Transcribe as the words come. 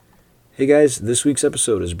Hey guys, this week's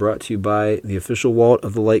episode is brought to you by the official wallet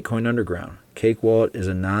of the Litecoin Underground. Cake Wallet is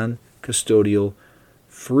a non-custodial,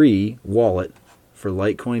 free wallet for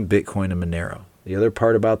Litecoin, Bitcoin, and Monero. The other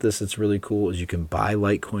part about this that's really cool is you can buy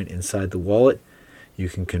Litecoin inside the wallet. You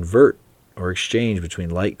can convert or exchange between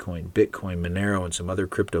Litecoin, Bitcoin, Monero, and some other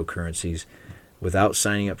cryptocurrencies without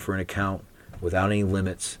signing up for an account, without any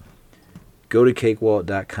limits. Go to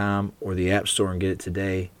cakewallet.com or the App Store and get it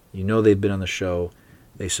today. You know they've been on the show.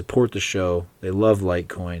 They support the show. They love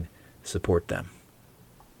Litecoin. Support them.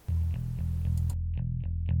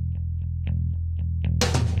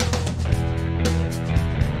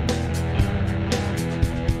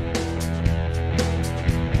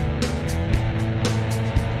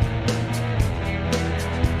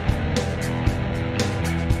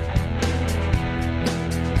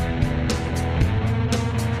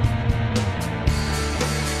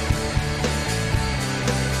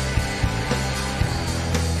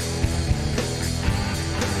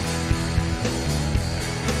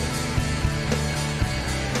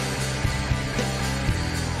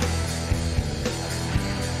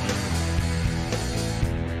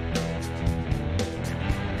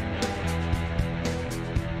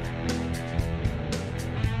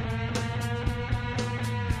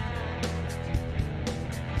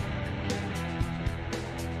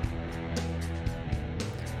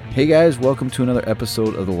 Hey guys, welcome to another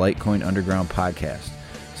episode of the Litecoin Underground podcast.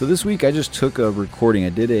 So this week I just took a recording. I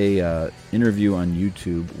did a interview on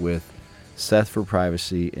YouTube with Seth for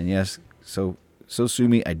privacy, and yes, so sue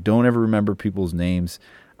me. I don't ever remember people's names.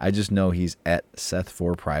 I just know he's at Seth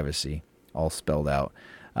for privacy, all spelled out.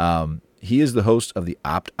 He is the host of the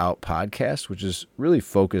Opt Out podcast, which is really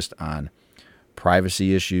focused on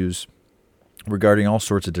privacy issues regarding all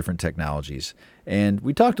sorts of different technologies. And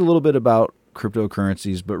we talked a little bit about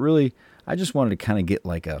cryptocurrencies, but really I just wanted to kind of get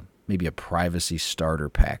like maybe a privacy starter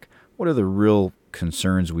pack. What are the real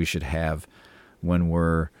concerns we should have when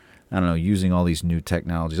we're, using all these new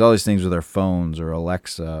technologies, all these things with our phones or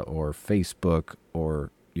Alexa or Facebook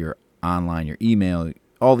or your online, your email,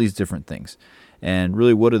 all these different things. And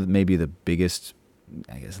really, what are maybe the biggest,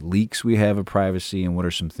 leaks we have of privacy, and what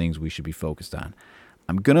are some things we should be focused on?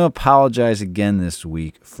 I'm going to apologize again this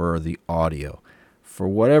week for the audio. For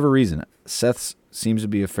whatever reason, Seth seems to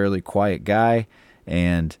be a fairly quiet guy,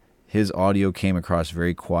 and his audio came across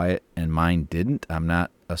very quiet, and mine didn't. I'm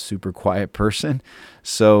not a super quiet person,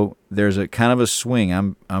 so there's a kind of a swing.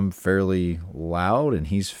 I'm fairly loud, and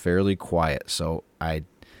he's fairly quiet, so I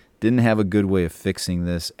didn't have a good way of fixing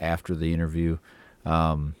this after the interview.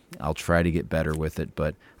 I'll try to get better with it,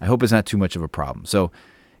 but I hope it's not too much of a problem. So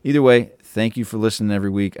either way, thank you for listening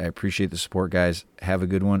every week. I appreciate the support, guys. Have a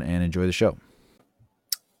good one, and enjoy the show.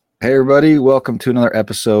 Hey everybody, welcome to another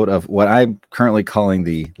episode of what I'm currently calling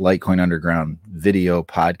the Litecoin Underground video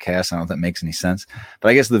podcast. I don't know if that makes any sense, but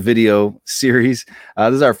I guess the video series.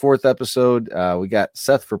 This is our fourth episode. We got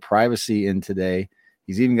Seth for privacy in today.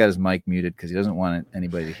 He's even got his mic muted because he doesn't want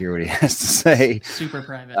anybody to hear what he has to say. Super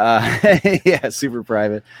private. Yeah, super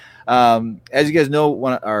private. As you guys know,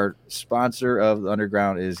 our sponsor of the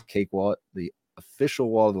Underground is Cake Wallet, the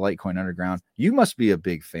official wallet of the Litecoin Underground. You must be a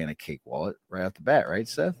big fan of Cake Wallet right off the bat, right,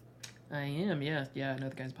 Seth? I am, yeah. I know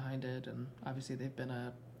the guys behind it, and obviously they've been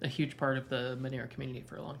a huge part of the Monero community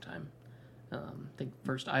for a long time. I think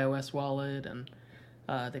first iOS wallet, and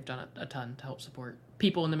they've done a ton to help support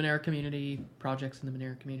people in the Monero community, projects in the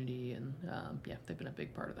Monero community, and they've been a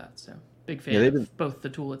big part of that. So big fan of both the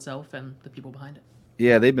tool itself and the people behind it.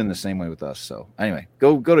 Yeah, they've been the same way with us. So anyway,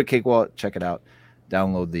 go to Cake Wallet, check it out,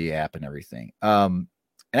 download the app and everything. And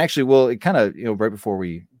actually, it kind of, right before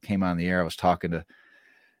we came on the air, I was talking to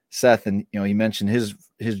Seth, and he mentioned his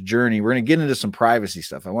journey. We're going to get into some privacy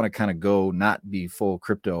stuff. I want to kind of go not be full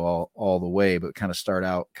crypto all the way, but kind of start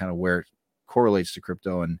out kind of where it correlates to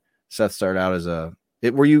crypto. And Seth started out as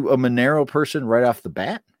were you a Monero person right off the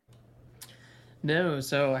bat? No,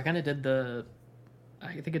 so I kind of did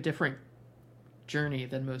a different journey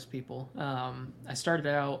than most people. I started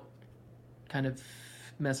out kind of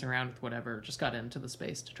messing around with whatever, just got into the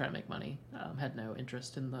space to try to make money. Had no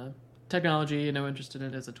interest in the technology, no interest in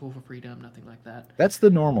it as a tool for freedom, nothing like that. That's the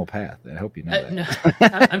normal path. I hope you know that. No,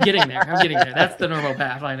 I'm getting there. That's the normal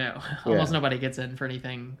path, I know. Almost nobody gets in for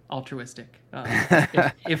anything altruistic.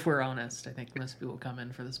 If we're honest, I think most people come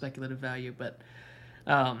in for the speculative value, but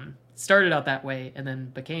started out that way and then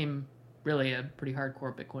became really a pretty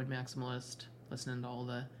hardcore Bitcoin maximalist, listening to all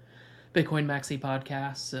the Bitcoin Maxi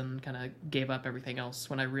podcasts, and kind of gave up everything else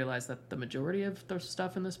when I realized that the majority of the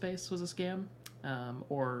stuff in the space was a scam,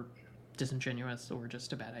 or disingenuous, or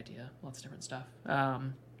just a bad idea. Lots of different stuff.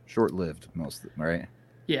 Short-lived, most of them, right?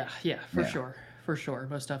 Yeah, for for sure.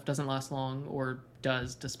 Most stuff doesn't last long, or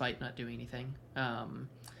does despite not doing anything.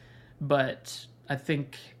 But I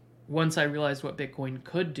think once I realized what Bitcoin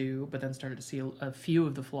could do, but then started to see a few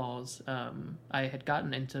of the flaws, I had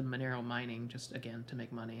gotten into Monero mining just, again, to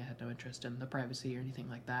make money. I had no interest in the privacy or anything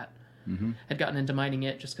like that. Mm-hmm. Had gotten into mining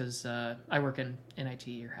it just because I work in IT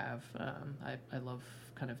or have. I love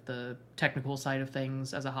kind of the technical side of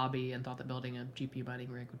things as a hobby, and thought that building a GPU mining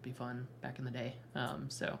rig would be fun back in the day.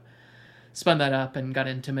 So spun that up and got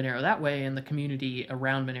into Monero that way, and the community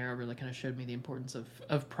around Monero really kind of showed me the importance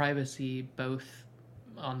of privacy, both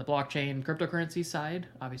on the blockchain cryptocurrency side.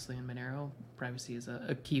 Obviously in Monero, privacy is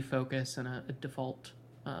a key focus and a default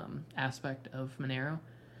aspect of Monero,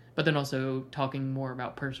 but then also talking more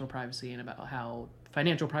about personal privacy and about how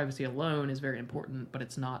financial privacy alone is very important, but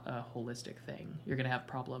it's not a holistic thing. You're going to have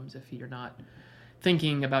problems if you're not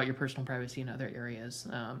thinking about your personal privacy in other areas,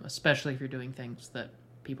 especially if you're doing things that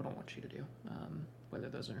people don't want you to do, whether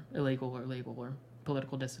those are illegal or legal or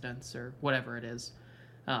political dissidents or whatever it is.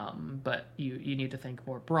 But you need to think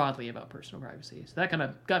more broadly about personal privacy. So that kind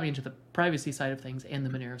of got me into the privacy side of things and the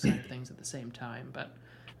Monero side of things at the same time, but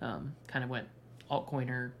kind of went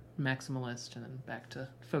altcoiner, maximalist, and then back to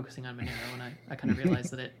focusing on Monero, and I kind of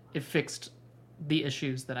realized that it fixed the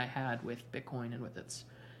issues that I had with Bitcoin and with its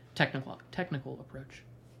technical approach.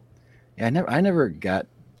 Yeah, I never got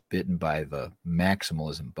bitten by the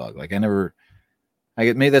maximalism bug. Like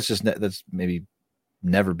maybe that's maybe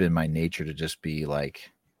never been my nature to just be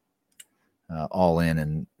like all in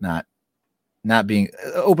and not being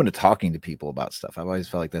open to talking to people about stuff. I've always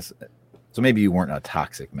felt like this. So maybe you weren't a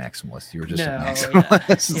toxic maximalist. You were just a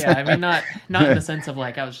maximalist. Yeah. I mean, not in the sense of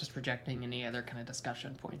like I was just rejecting any other kind of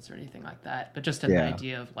discussion points or anything like that, but just an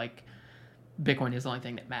idea of like Bitcoin is the only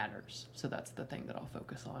thing that matters. So that's the thing that I'll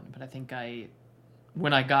focus on. But I think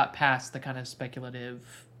when I got past the kind of speculative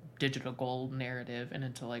digital gold narrative and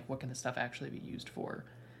into like what can this stuff actually be used for,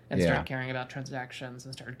 and started caring about transactions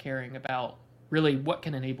and started caring about really what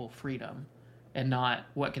can enable freedom and not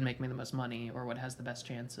what can make me the most money or what has the best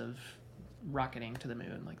chance of rocketing to the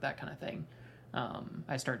moon, like that kind of thing.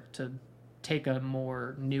 I start to take a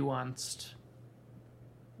more nuanced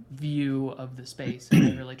view of the space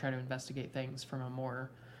and really try to investigate things from a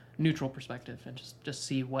more neutral perspective and just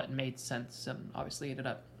see what made sense, and obviously ended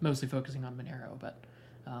up mostly focusing on Monero, but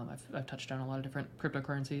I've touched on a lot of different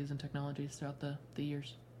cryptocurrencies and technologies throughout the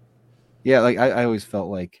years. Yeah, like I always felt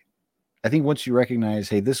like, I think once you recognize,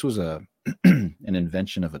 hey, this was an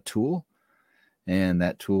invention of a tool, and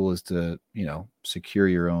that tool is to, secure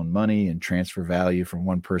your own money and transfer value from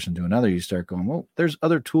one person to another, you start going, well, there's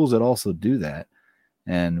other tools that also do that.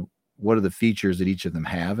 And what are the features that each of them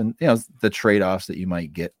have? And, the trade-offs that you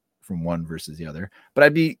might get from one versus the other. But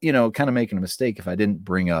I'd be, kind of making a mistake if I didn't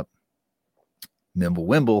bring up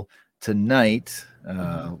Mimblewimble tonight.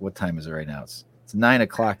 What time is it right now? It's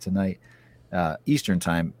 9:00 tonight, Eastern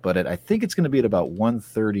time, but I think it's going to be at about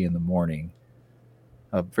 1:30 in the morning.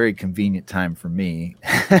 A very convenient time for me.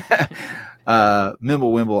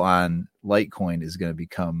 Mimblewimble on Litecoin is going to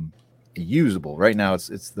become usable. Right now,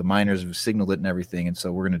 it's the miners have signaled it and everything, and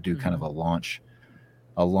so we're going to do kind of a launch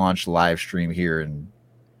live stream here in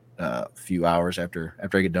a few hours after I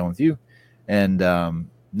get done with you, and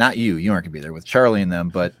not you aren't going to be there with Charlie and them,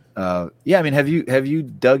 but yeah, I mean, have you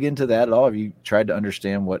dug into that at all? Have you tried to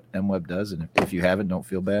understand what MWeb does? And if you haven't, don't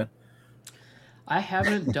feel bad. I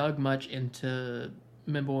haven't dug much into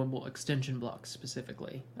Mimblewimble extension blocks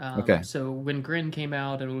specifically. Okay. So when Grin came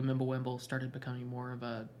out and when Mimblewimble started becoming more of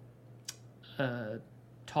a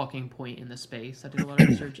talking point in the space, I did a lot of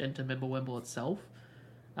research into Mimblewimble itself,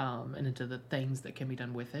 and into the things that can be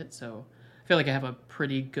done with it. So I feel like I have a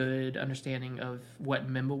pretty good understanding of what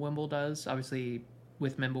Mimblewimble does. Obviously,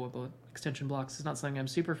 with Mimblewimble extension blocks, it's not something I'm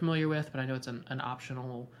super familiar with, but I know it's an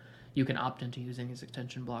optional. You can opt into using these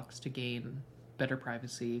extension blocks to gain better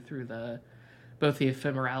privacy through both the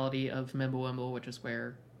ephemerality of Mimblewimble, which is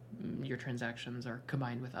where your transactions are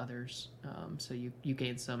combined with others. So you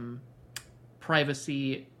gain some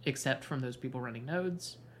privacy except from those people running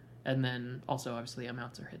nodes. And then also, obviously,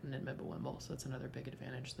 amounts are hidden in Mimblewimble, so that's another big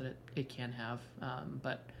advantage that it can have.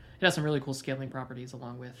 But it has some really cool scaling properties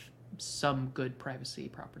along with some good privacy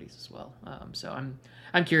properties as well. So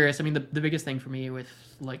I'm curious. I mean, the biggest thing for me with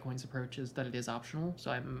Litecoin's approach is that it is optional.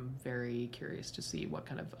 So I'm very curious to see what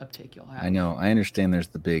kind of uptake you'll have. I know. I understand there's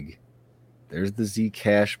the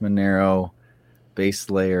Zcash Monero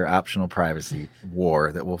base layer optional privacy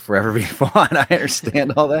war that will forever be fought. I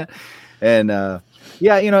understand all that. And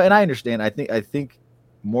yeah, and I understand. I think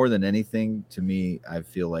more than anything, to me, I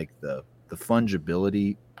feel like the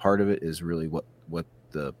fungibility part of it is really what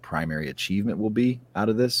the primary achievement will be out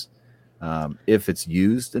of this. if it's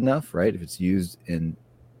used enough, right? If it's used in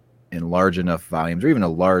large enough volumes, or even a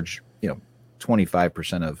large,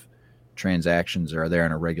 25% of transactions are there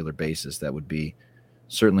on a regular basis, that would be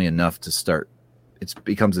certainly enough to start. It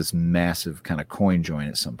becomes this massive kind of coin join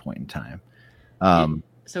at some point in time.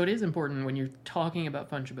 So it is important when you're talking about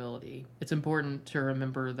fungibility. It's important to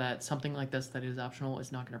remember that something like this that is optional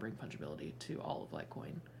is not going to bring fungibility to all of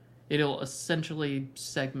Litecoin. It'll essentially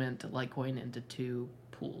segment Litecoin into two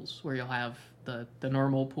pools, where you'll have the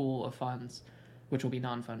normal pool of funds, which will be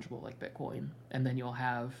non-fungible like Bitcoin, and then you'll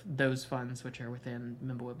have those funds which are within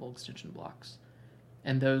Mimblewimble extension blocks.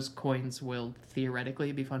 And those coins will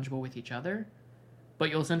theoretically be fungible with each other, but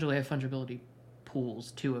you'll essentially have fungibility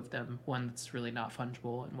pools, two of them, one that's really not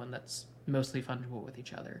fungible and one that's mostly fungible with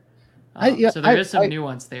each other. So there is some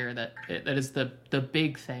nuance there that is the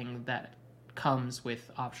big thing that comes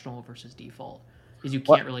with optional versus default, is you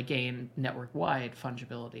can't really gain network-wide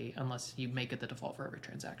fungibility unless you make it the default for every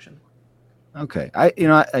transaction. Okay.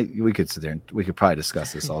 We could sit there and we could probably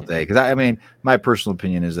discuss this all day, because I mean, my personal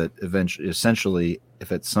opinion is that essentially,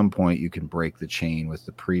 if at some point you can break the chain with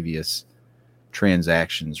the previous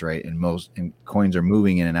transactions, right, and coins are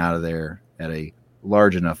moving in and out of there at a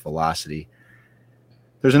large enough velocity,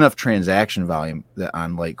 there's enough transaction volume that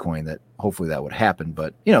on Litecoin that hopefully that would happen.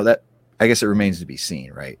 But that, I guess, it remains to be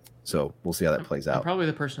seen, right? So we'll see how that plays out. I'm probably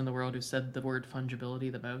the person in the world who said the word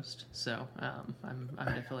fungibility the most, so I'm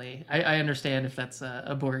definitely, I understand if that's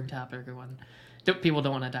a boring topic or one people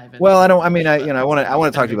don't want to dive in. Well, I don't. I mean, I want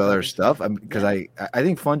to talk to you about other stuff, because I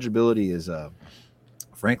think fungibility is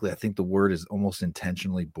frankly, I think the word is almost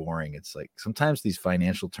intentionally boring. It's like sometimes these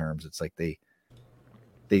financial terms, it's like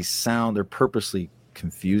they're purposely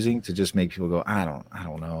confusing to just make people go, I don't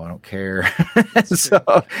know, I don't care. So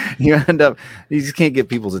you just can't get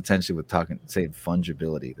people's attention with saying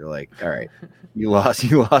fungibility. They're like, all right, you lost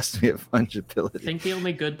me at fungibility. I think the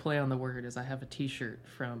only good play on the word is I have a T-shirt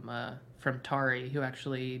from Tari, who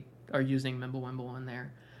actually are using Mimblewimble in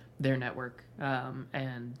their network,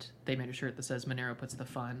 and they made a shirt that says Monero puts the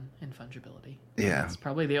fun in fungibility. Yeah, it's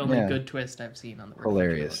probably the only good twist I've seen on the word.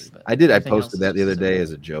 Hilarious. I posted that the other day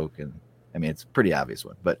as a joke, and I mean, it's a pretty obvious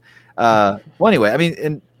one, but well, anyway, I mean,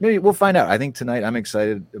 and maybe we'll find out. I think tonight I'm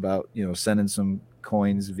excited about sending some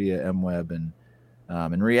coins via MWeb, and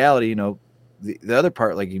in reality, the other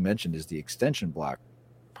part, like you mentioned, is the extension block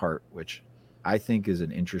part, which I think is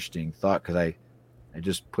an interesting thought, because I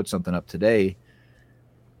just put something up today.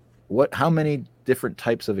 How many different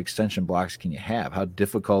types of extension blocks can you have? How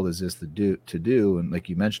difficult is this to do? And like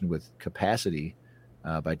you mentioned, with capacity,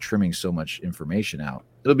 by trimming so much information out,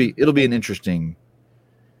 it'll be an interesting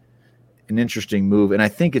move. And I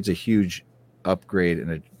think it's a huge upgrade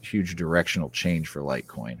and a huge directional change for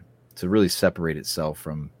Litecoin to really separate itself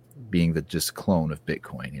from being the just clone of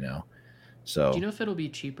Bitcoin, So do you know if it'll be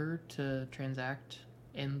cheaper to transact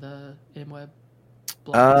in the MWeb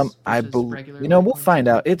blocks? I believe, we'll find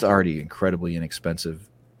out. It's already incredibly inexpensive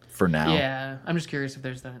for now. Yeah, I'm just curious if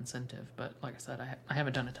there's that incentive, but like I said, I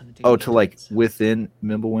haven't done a ton of due diligence. To like within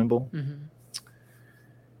Mimblewimble? Mm-hmm.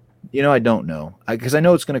 I don't know, because I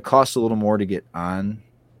know it's going to cost a little more to get on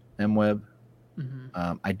MWeb.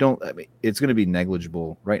 Mm-hmm. It's going to be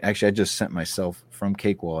negligible, right? Actually, I just sent myself from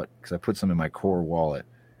Cake Wallet, because I put some in my core wallet,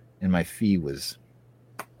 and my fee was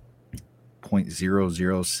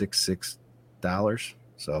 $0.0066,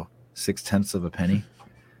 so 0.6 of a penny.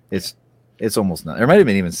 It's almost not. There might have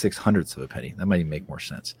been even 0.06 of a penny. That might even make more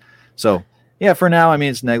sense. So yeah, for now, I mean,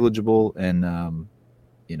 it's negligible, and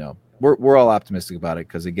we're all optimistic about it,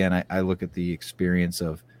 because again, I look at the experience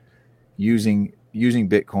of using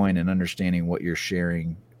Bitcoin and understanding what you're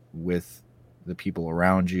sharing with the people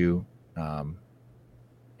around you,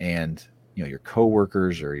 and your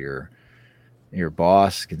coworkers or your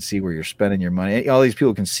boss can see where you're spending your money. All these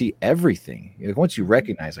people can see everything. Once you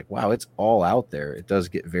recognize, like, wow, it's all out there, it does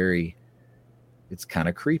get it's kind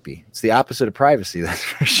of creepy. It's the opposite of privacy, that's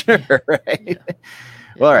for sure, right? Yeah.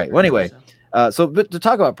 Well, all right. Well, anyway, but to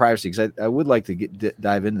talk about privacy, because I would like to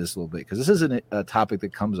dive into this a little bit, because this is a topic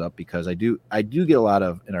that comes up, because I do get a lot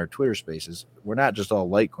of, in our Twitter spaces, we're not just all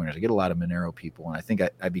Litecoiners. I get a lot of Monero people, and I think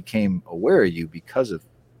I became aware of you because of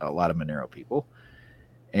a lot of Monero people,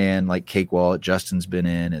 and like Cake Wallet, Justin's been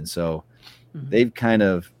in, and so they've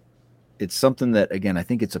it's something that, again, I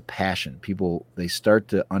think it's a passion. People, they start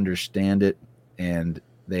to understand it, and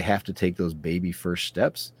they have to take those baby first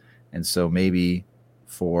steps. And so maybe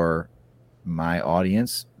for my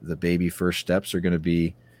audience, the baby first steps are going to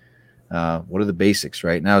be, what are the basics,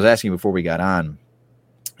 right? Now, I was asking you before we got on,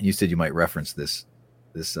 you said you might reference this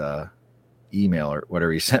email or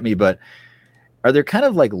whatever you sent me, but are there kind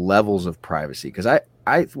of like levels of privacy? Because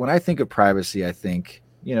when I think of privacy, I think,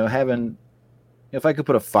 having, if I could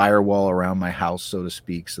put a firewall around my house, so to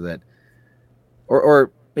speak, so that,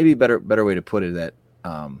 or maybe better way to put it, that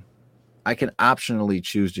I can optionally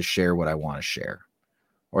choose to share what I want to share,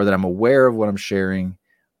 or that I'm aware of what I'm sharing,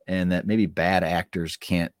 and that maybe bad actors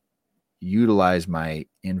can't utilize my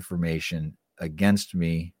information against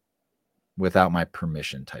me without my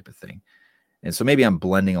permission, type of thing. And so maybe I'm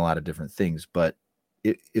blending a lot of different things, but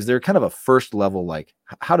is there kind of a first level, like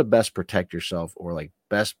how to best protect yourself, or like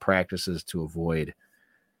best practices to avoid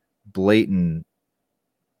blatant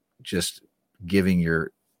just giving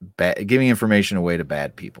information away to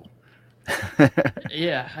bad people?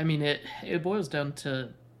 Yeah, I mean, it boils down to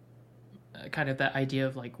kind of that idea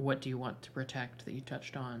of like, what do you want to protect, that you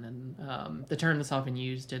touched on, and the term that's often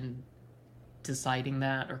used in deciding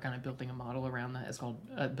that, or kind of building a model around that, is called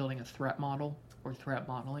building a threat model, or threat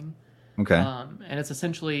modeling. Okay. And it's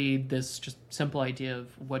essentially this just simple idea of,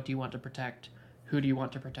 what do you want to protect, who do you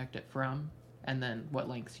want to protect it from, and then what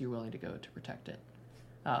lengths you're willing to go to protect it.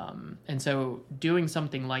 And so doing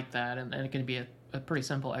something like that, and it can be a pretty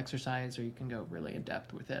simple exercise, or you can go really in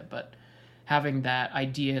depth with it, but having that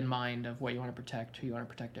idea in mind of what you want to protect, who you want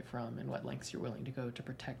to protect it from, and what lengths you're willing to go to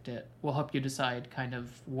protect it, will help you decide kind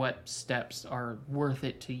of what steps are worth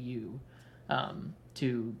it to you,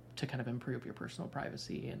 to kind of improve your personal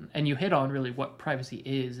privacy. And you hit on really what privacy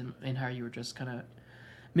is, and how you were just kind of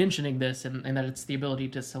mentioning this, and that it's the ability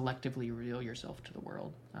to selectively reveal yourself to the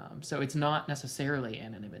world. So it's not necessarily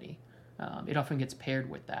anonymity. It often gets paired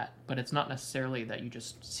with that, but it's not necessarily that you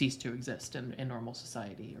just cease to exist in normal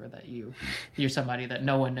society, or that you're somebody that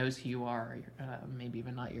no one knows who you are, maybe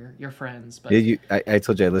even not your friends. But I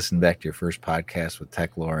told you I listened back to your first podcast with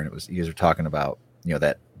Tech Lore, and you guys were talking about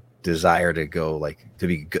that desire to go, like,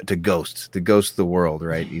 to ghost the world,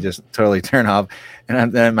 right? You just totally turn off.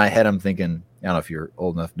 And then in my head I'm thinking, I don't know if you're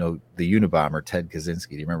old enough to know the Unabomber, Ted Kaczynski.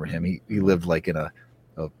 Do you remember him? He lived like in a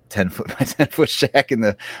 10-foot by 10-foot shack in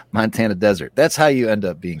the Montana desert. That's how you end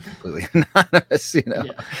up being completely anonymous, Yeah,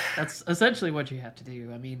 that's essentially what you have to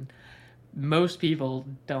do. I mean, most people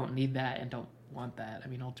don't need that and don't want that. I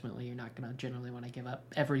mean, ultimately, you're not going to generally want to give up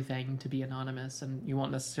everything to be anonymous, and you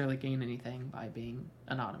won't necessarily gain anything by being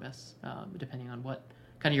anonymous, depending on what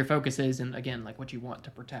kind of your focus is, and again, like, what you want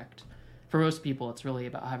to protect. For most people, it's really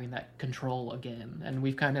about having that control again, and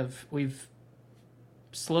we've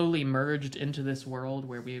slowly merged into this world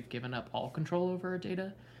where we've given up all control over our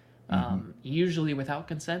data, usually without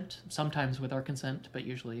consent, sometimes with our consent, but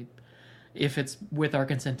usually if it's with our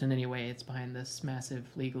consent in any way, it's behind this massive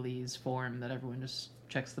legalese form that everyone just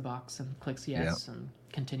checks the box and clicks yes, and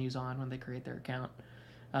continues on when they create their account.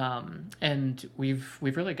 And we've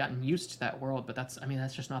really gotten used to that world, but that's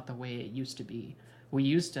just not the way it used to be. We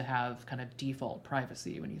used to have kind of default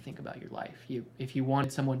privacy when you think about your life. If you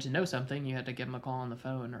wanted someone to know something, you had to give them a call on the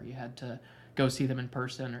phone, or you had to go see them in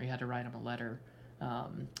person, or you had to write them a letter.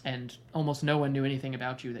 And almost no one knew anything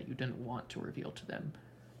about you that you didn't want to reveal to them.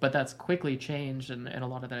 But that's quickly changed, and a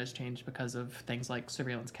lot of that has changed because of things like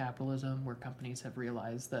surveillance capitalism, where companies have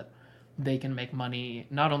realized that they can make money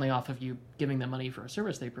not only off of you giving them money for a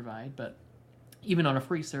service they provide, but even on a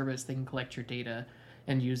free service, they can collect your data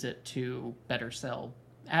and use it to better sell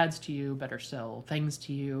ads to you, better sell things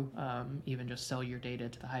to you, even just sell your data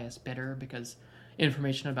to the highest bidder, because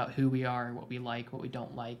information about who we are, what we like, what we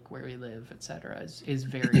don't like, where we live, etc., is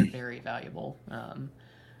very, very valuable.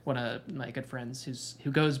 One of my good friends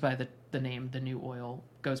who goes by the name The New Oil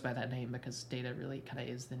goes by that name because data really kind of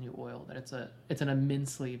is the new oil, that it's an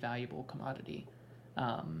immensely valuable commodity.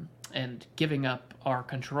 And giving up our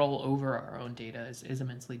control over our own data is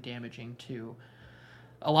immensely damaging to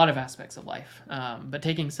a lot of aspects of life. But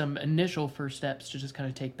taking some initial first steps to just kind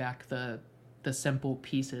of take back the simple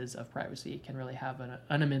pieces of privacy can really have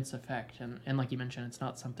an immense effect. And like you mentioned, it's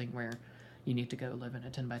not something where you need to go live in a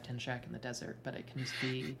 10 by 10 shack in the desert, but it can just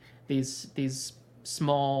be these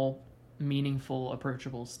small, meaningful,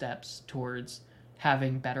 approachable steps towards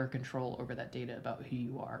having better control over that data about who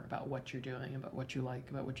you are, about what you're doing, about what you like,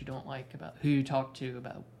 about what you don't like, about who you talk to,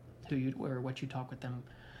 about what you talk with them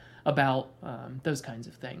about, those kinds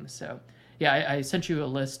of things. So yeah, I sent you a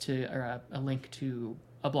link to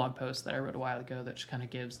a blog post that I wrote a while ago that just kind of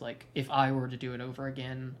gives, like, if I were to do it over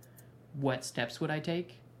again, what steps would I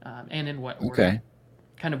take? And in what order? Okay.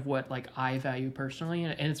 Kind of what, like, I value personally,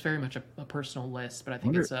 and it's very much a personal list. But I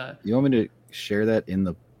think you want me to share that in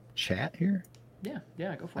the chat here? Yeah,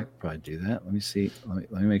 go for it. I could probably do that. Let me see.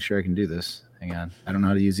 Let me make sure I can do this. Hang on. I don't know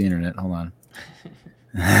how to use the internet. Hold on.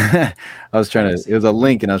 I was trying to. It was a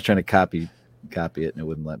link, and I was trying to copy it, and it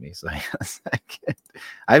wouldn't let me. So I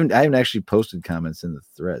haven't actually posted comments in the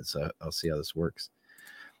thread, so I'll see how this works.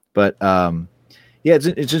 But yeah, it's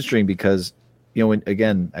interesting because when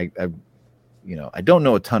again I don't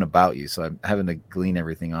know a ton about you, so I'm having to glean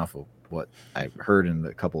everything off of what I've heard in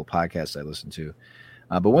the couple of podcasts I listened to.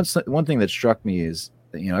 But one thing that struck me is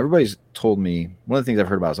that, everybody's told me, one of the things I've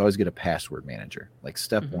heard about is always get a password manager. Like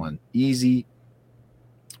step one, easy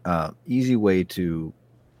way to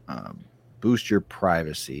boost your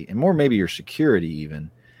privacy and more maybe your security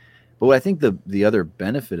even. But what I think the other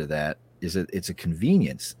benefit of that is that it's a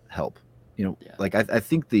convenience help. Like I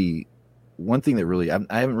think the one thing that really I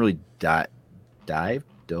haven't really dived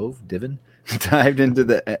into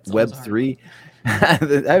the Web3. I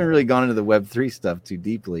haven't really gone into the Web3 stuff too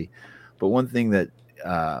deeply, but one thing that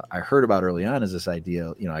I heard about early on is this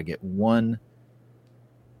idea. I get one.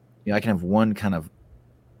 I can have one kind of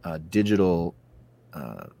digital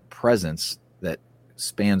presence that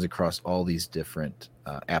spans across all these different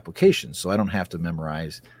applications. So I don't have to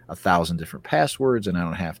memorize 1,000 different passwords, and I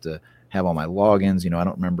don't have to have all my logins. I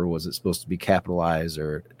don't remember, was it supposed to be capitalized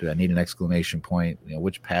or do I need an exclamation point?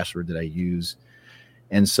 Which password did I use?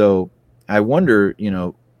 And so I wonder,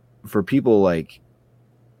 for people like,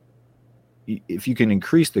 if you can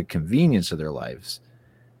increase the convenience of their lives,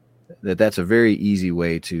 that's a very easy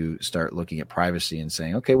way to start looking at privacy and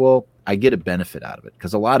saying, okay, well, I get a benefit out of it.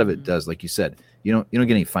 Because a lot of it does, like you said, you don't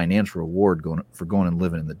get any financial reward going and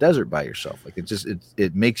living in the desert by yourself. Like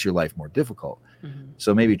it makes your life more difficult.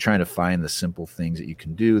 So maybe trying to find the simple things that you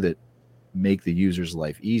can do that make the user's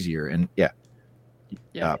life easier. And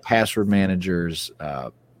password managers,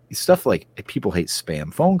 stuff like, people hate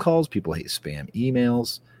spam phone calls, people hate spam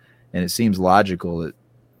emails, and it seems logical that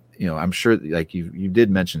I'm sure, like you did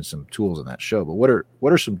mention some tools in that show, but what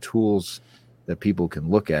are some tools that people can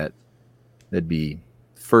look at that'd be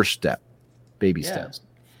first step, baby steps?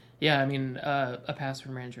 Yeah, I mean, a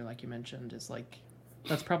password manager, like you mentioned, is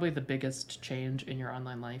that's probably the biggest change in your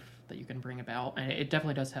online life that you can bring about. And it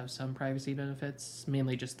definitely does have some privacy benefits,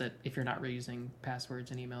 mainly just that if you're not reusing passwords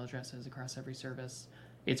and email addresses across every service,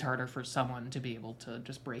 it's harder for someone to be able to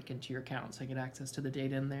just break into your accounts and get access to the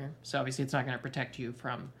data in there. So obviously it's not going to protect you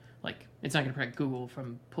from, it's not going to protect Google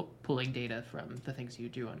from pulling data from the things you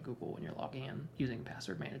do on Google when you're logging in using a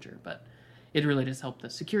password manager. But it really does help the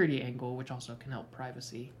security angle, which also can help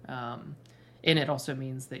privacy. And it also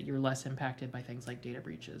means that you're less impacted by things like data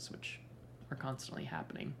breaches, which are constantly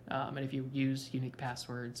happening. And if you use unique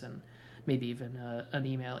passwords and maybe even an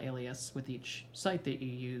email alias with each site that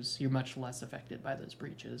you use, you're much less affected by those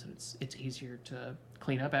breaches, and it's easier to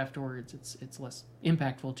clean up afterwards. It's less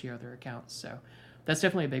impactful to your other accounts. So that's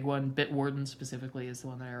definitely a big one. Bitwarden specifically is the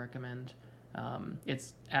one that I recommend.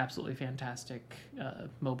 It's absolutely fantastic.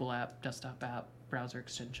 Mobile app, desktop app, browser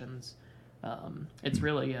extensions. It's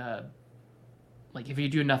really if you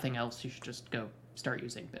do nothing else, you should just go start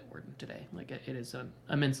using Bitwarden today. It is an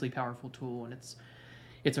immensely powerful tool, and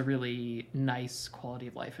it's a really nice quality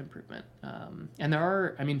of life improvement. And there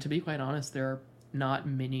are, to be quite honest, there are not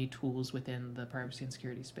many tools within the privacy and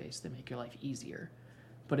security space that make your life easier,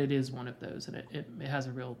 but it is one of those, and it has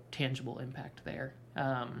a real tangible impact there.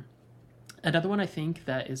 Another one I think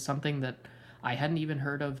that is something that I hadn't even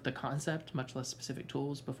heard of the concept, much less specific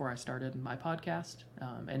tools, before I started my podcast.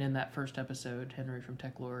 And in that first episode, Henry from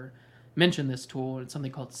TechLore mentioned this tool. It's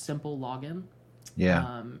something called Simple Login.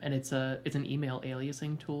 Yeah. And it's an email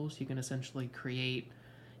aliasing tool, so you can essentially create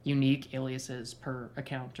unique aliases per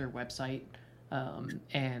account or website.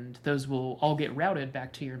 And those will all get routed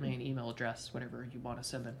back to your main email address, whatever you want to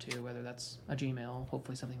send them to, whether that's a Gmail,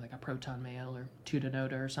 hopefully something like a Proton Mail or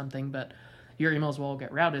Tutanota or something. But your emails will all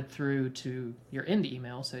get routed through to your end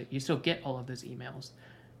email, so you still get all of those emails.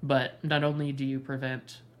 But not only do you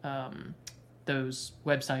prevent those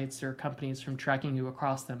websites or companies from tracking you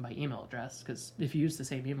across them by email address, because if you use the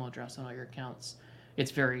same email address on all your accounts,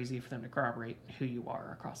 it's very easy for them to corroborate who you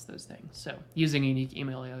are across those things. So using unique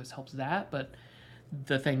email alias helps that, but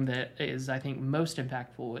the thing that is, I think, most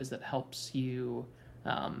impactful is that it helps you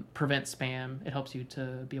prevent spam. It helps you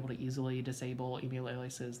to be able to easily disable email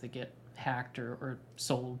aliases that get hacked or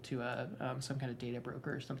sold to some kind of data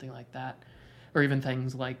broker or something like that. Or even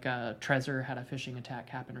things like Trezor had a phishing attack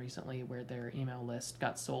happen recently where their email list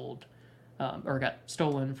got sold or got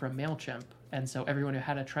stolen from MailChimp. And so everyone who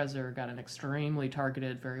had a Trezor got an extremely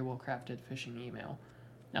targeted, very well-crafted phishing email.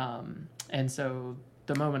 And so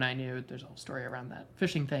the moment I knew, there's a whole story around that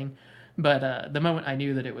phishing thing, but the moment I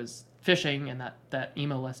knew that it was phishing and that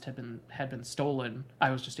email list had been stolen, I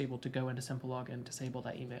was just able to go into Simple Login, disable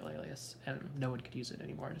that email alias, and no one could use it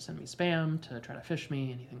anymore to send me spam, to try to phish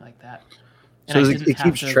me, anything like that. And so it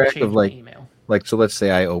keeps track of so let's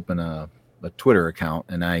say I open a Twitter account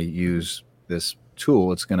and I use this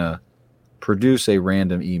tool, it's going to produce a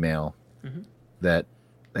random email Mm-hmm. that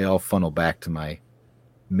they all funnel back to my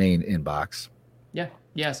main inbox.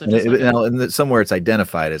 Yeah. So And, just and somewhere it's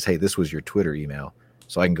identified as, hey, this was your Twitter email.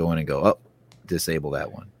 So I can go in and go, oh, disable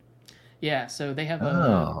that one. Yeah, so they have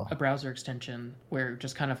a browser extension where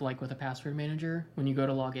just kind of like with a password manager, when you go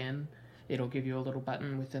to log in, it'll give you a little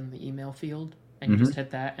button within the email field, and you just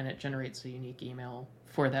hit that, and it generates a unique email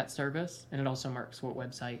for that service, and it also marks what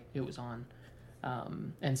website it was on,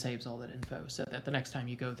 and saves all that info so that the next time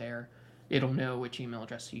you go there, it'll know which email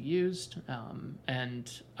address you used.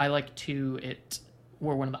 And I like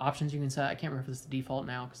or one of the options you can set, I can't remember if it's the default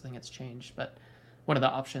now because I think it's changed, but one of the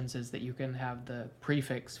options is that you can have the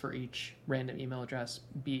prefix for each random email address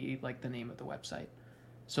be like the name of the website.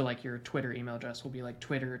 So like your Twitter email address will be like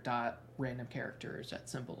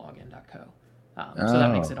twitter.randomcharacters@simplelogin.co. So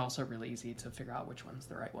that makes it also really easy to figure out which one's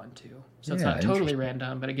the right one too. So it's not totally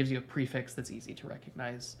random, but it gives you a prefix that's easy to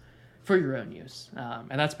recognize for your own use.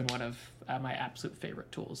 And that's been one of my absolute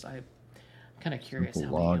favorite tools. I'm kind of curious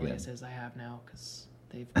how many aliases I have now because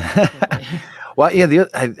they've well, yeah,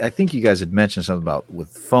 I think you guys had mentioned something about with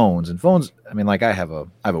phones. I mean, like I have a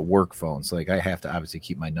work phone, so like I have to obviously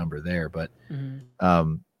keep my number there, but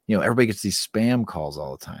everybody gets these spam calls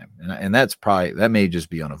all the time, and that may just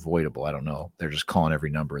be unavoidable. I don't know. They're just calling every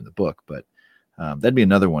number in the book, but that'd be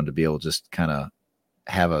another one to be able to just kind of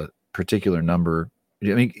have a particular number. I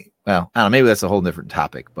mean, well, I don't know, maybe that's a whole different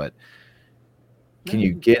topic, but can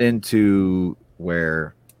you get into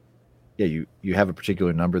where you have a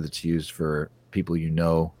particular number that's used for people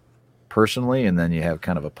personally, and then you have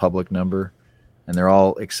kind of a public number, and they're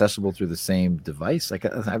all accessible through the same device? Like,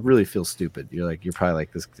 I really feel stupid. You're probably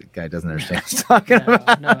like, this guy doesn't understand what he's talking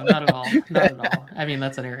about. No, not at all. Not at all. I mean,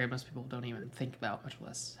 that's an area most people don't even think about, much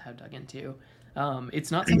less have dug into.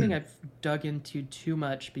 It's not something I've dug into too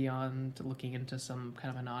much beyond looking into some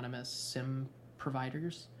kind of anonymous SIM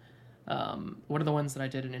providers. One of the ones that I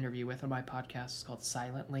did an interview with on my podcast is called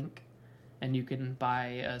Silent Link. And you can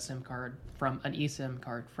buy an eSIM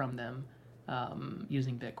card from them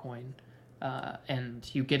using Bitcoin. And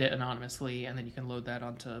you get it anonymously, and then you can load that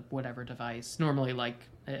onto whatever device. Normally, like,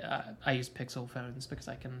 I use Pixel phones because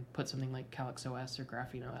I can put something like Calyx OS or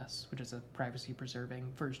Graphene OS, which is a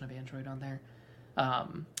privacy-preserving version of Android on there.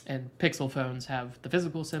 And Pixel phones have the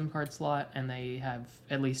physical SIM card slot, and they have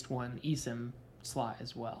at least one eSIM slot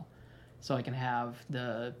as well. So I can have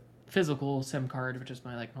the physical SIM card, which is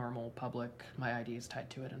my like normal public, my ID is tied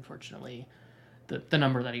to it, unfortunately, the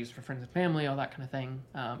number that I use for friends and family, all that kind of thing,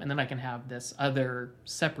 and then I can have this other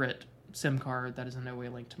separate SIM card that is in no way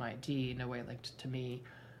linked to my ID, no way linked to me,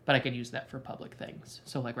 but I can use that for public things.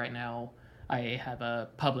 So like right now I have a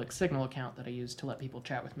public Signal account that I use to let people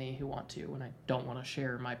chat with me who want to, and I don't want to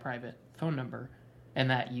share my private phone number, and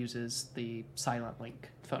that uses the Silent Link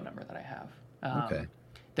phone number that I have. Okay.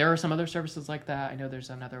 There are some other services like that. I know there's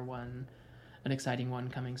another one, an exciting one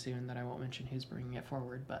coming soon that I won't mention who's bringing it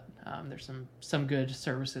forward, but there's some good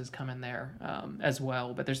services coming there as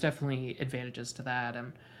well. But there's definitely advantages to that.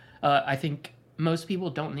 And I think most people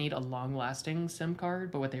don't need a long-lasting SIM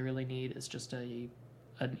card, but what they really need is just an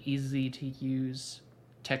easy-to-use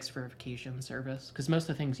text verification service. Because most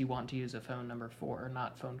of the things you want to use a phone number for are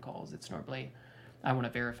not phone calls. It's normally, I want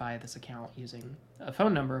to verify this account using a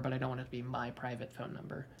phone number, but I don't want it to be my private phone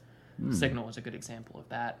number. Signal is a good example of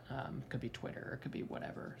that. Could be Twitter, it could be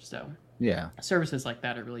whatever. So yeah, services like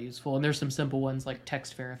that are really useful. And there's some simple ones like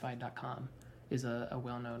textverified.com is a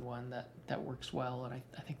well-known one that works well. And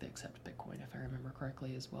I think they accept Bitcoin, if I remember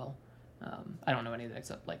correctly, as well. I don't know any that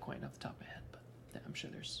accept Litecoin off the top of my head, but I'm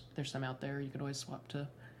sure there's some out there. You could always swap to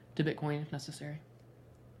Bitcoin if necessary.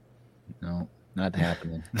 No. Not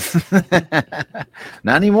happening.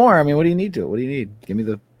 Not anymore. I mean, what do you need to? What do you need? Give me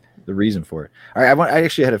the reason for it. All right, I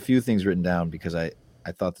actually had a few things written down because I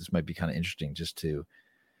thought this might be kind of interesting, just to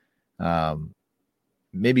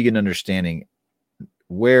maybe get an understanding.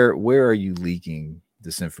 Where are you leaking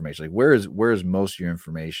this information? Like, where is most of your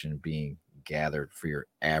information being gathered for your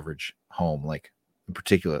average home? Like, in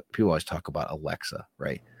particular, people always talk about Alexa,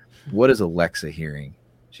 right? What is Alexa hearing?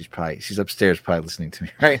 She's upstairs probably listening to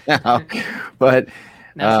me right now, but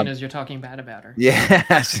now she knows you're talking bad about her.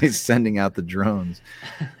 Yeah, she's sending out the drones.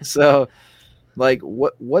 So like,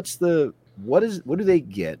 what do they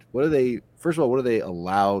get? First of all, what are they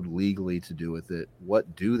allowed legally to do with it?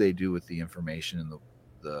 What do they do with the information and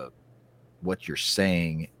the what you're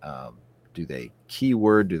saying? Do they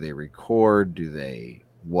keyword? Do they record? Do they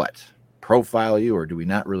profile you, or do we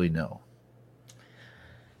not really know?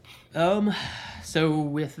 So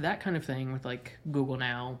with that kind of thing, with like Google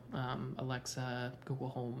Now, Alexa, Google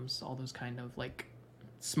Homes, all those kind of like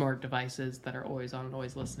smart devices that are always on and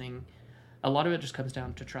always listening, a lot of it just comes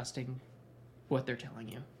down to trusting what they're telling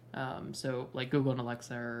you. So like Google and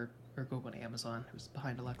Alexa or Google and Amazon, who's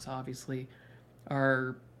behind Alexa obviously,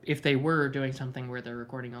 are, if they were doing something where they're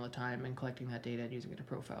recording all the time and collecting that data and using it to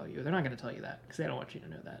profile you, they're not going to tell you that because they don't want you to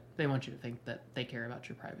know that. They want you to think that they care about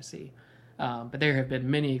your privacy. But there have been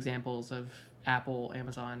many examples of Apple,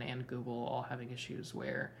 Amazon, and Google all having issues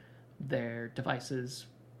where their devices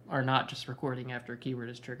are not just recording after a keyword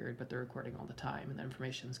is triggered, but they're recording all the time, and the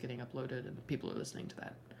information is getting uploaded, and people are listening to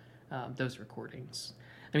that, those recordings.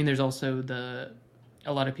 I mean, there's also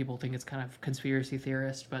a lot of people think it's kind of conspiracy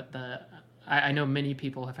theorist, but I know many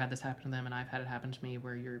people have had this happen to them, and I've had it happen to me,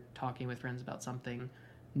 where you're talking with friends about something,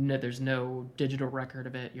 there's no digital record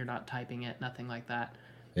of it, you're not typing it, nothing like that.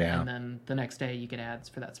 Yeah. And then the next day you get ads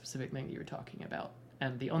for that specific thing that you were talking about.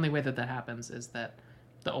 And the only way that happens is that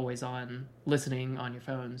the always-on listening on your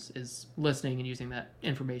phones is listening and using that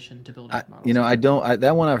information to build models.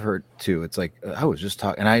 That one I've heard too. It's like, I was just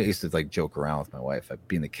talking, and I used to like joke around with my wife. I'd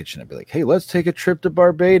be in the kitchen, I'd be like, hey, let's take a trip to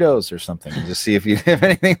Barbados or something and just see if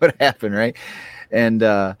anything would happen, right? And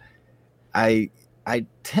I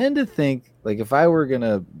tend to think, like, if I were going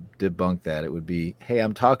to debunk that, it would be, hey,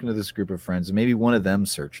 I'm talking to this group of friends, and maybe one of them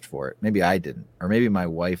searched for it. Maybe I didn't, or maybe my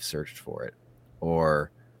wife searched for it,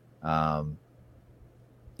 or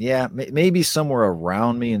maybe somewhere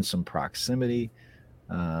around me in some proximity.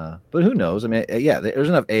 But who knows? I mean, there's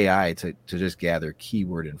enough AI to just gather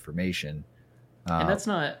keyword information. And that's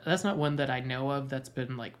not one that I know of that's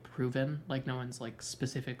been like proven. Like no one's like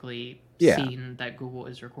specifically seen that Google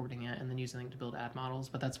is recording it and then using it to build ad models.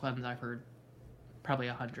 But that's one I've heard probably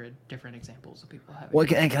 100 different examples of people having. Well,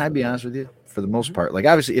 can I be honest with you? For the most part, like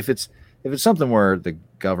obviously, if it's something where the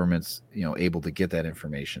government's able to get that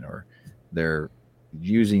information, or they're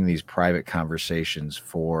using these private conversations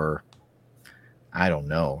for, I don't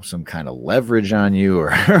know, some kind of leverage on you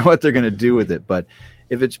or what they're going to do with it. But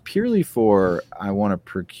if it's purely for, I want to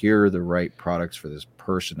procure the right products for this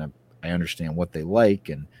person, I understand what they like,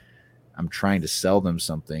 and I'm trying to sell them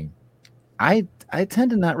something, I tend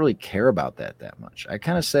to not really care about that much. I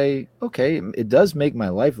kind of say, okay, it does make my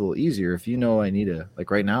life a little easier. If I need like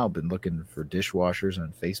right now, I've been looking for dishwashers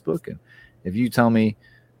on Facebook, and if you tell me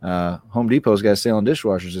Home Depot's got a sale on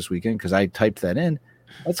dishwashers this weekend because I typed that in,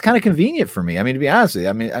 that's kind of convenient for me. I mean, to be honest with you,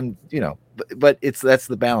 I mean, I'm, but that's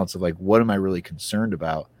the balance of like, what am I really concerned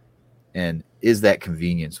about? And is that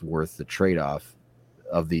convenience worth the trade-off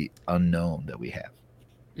of the unknown that we have?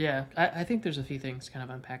 Yeah, I think there's a few things to kind of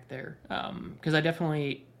unpack there. Because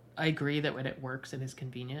I agree that when it works and is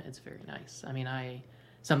convenient, it's very nice. I mean,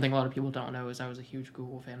 something a lot of people don't know is I was a huge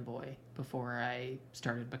Google fanboy before I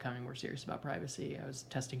started becoming more serious about privacy. I was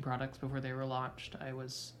testing products before they were launched. I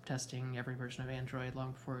was testing every version of Android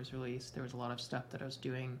long before it was released. There was a lot of stuff that I was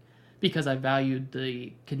doing because I valued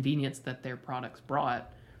the convenience that their products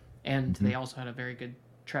brought, and they also had a very good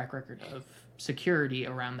track record of security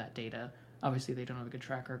around that data. Obviously, they don't have a good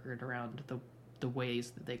track record around the ways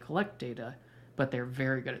that they collect data, but they're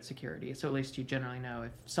very good at security. So at least you generally know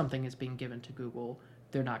if something is being given to Google,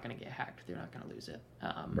 they're not going to get hacked. They're not going to lose it.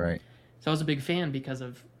 Right. So I was a big fan because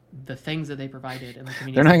of the things that they provided and the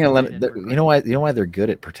convenience. They're not going to let it. You know why? You know why they're good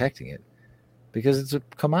at protecting it? Because it's a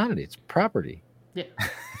commodity. It's property. Yeah.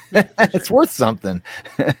 It's worth something.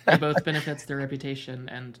 It both benefits their reputation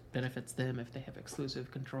and benefits them if they have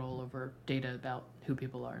exclusive control over data about who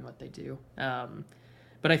people are and what they do.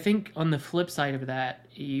 But I think on the flip side of that,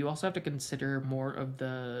 you also have to consider more of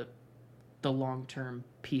the long-term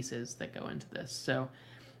pieces that go into this. So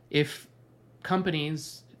if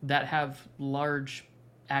companies that have large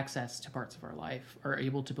access to parts of our life are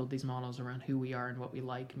able to build these models around who we are and what we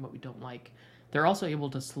like and what we don't like, they're also able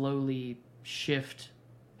to slowly shift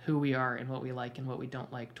who we are and what we like and what we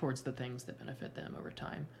don't like towards the things that benefit them over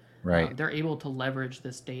time. Right. They're able to leverage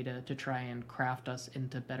this data to try and craft us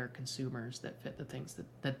into better consumers that fit the things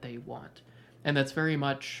that they want. And that is very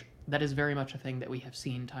much a thing that we have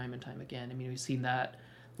seen time and time again. I mean, we've seen that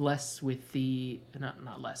less with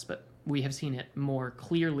not less, but we have seen it more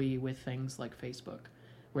clearly with things like Facebook,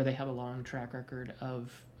 where they have a long track record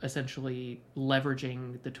of essentially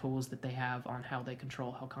leveraging the tools that they have on how they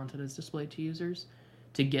control how content is displayed to users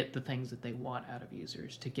to get the things that they want out of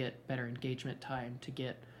users, to get better engagement time, to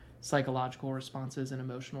get psychological responses and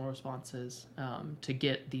emotional responses, to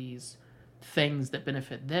get these things that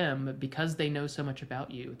benefit them. Because they know so much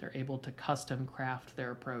about you, they're able to custom craft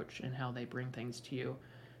their approach and how they bring things to you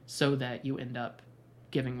so that you end up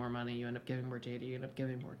giving more money, you end up giving more data, you end up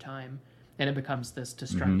giving more time. And it becomes this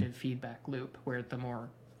destructive feedback loop where the more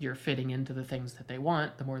you're fitting into the things that they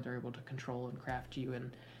want, the more they're able to control and craft you.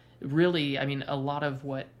 And really, I mean, a lot of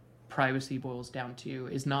what privacy boils down to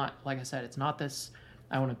is not, like I said, it's not this,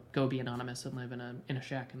 I want to go be anonymous and live in a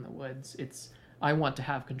shack in the woods. It's, I want to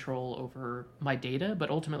have control over my data, but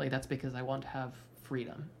ultimately that's because I want to have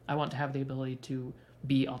freedom. I want to have the ability to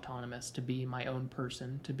be autonomous, to be my own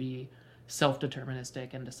person, to be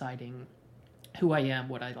self-deterministic and deciding who I am,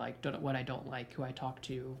 what I like, what I don't like, who I talk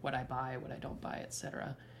to, what I buy, what I don't buy,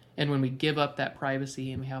 etc. And when we give up that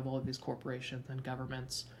privacy and we have all of these corporations and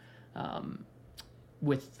governments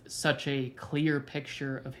with such a clear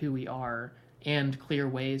picture of who we are and clear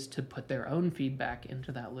ways to put their own feedback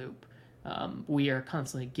into that loop, we are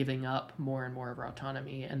constantly giving up more and more of our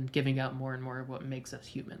autonomy and giving up more and more of what makes us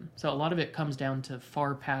human. So a lot of it comes down to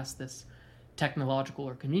far past this technological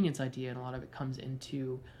or convenience idea, and a lot of it comes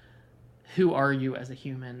into who are you as a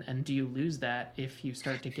human, and do you lose that if you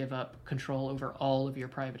start to give up control over all of your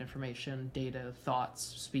private information, data, thoughts,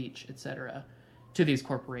 speech, etc., to these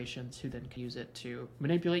corporations who then can use it to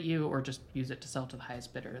manipulate you or just use it to sell to the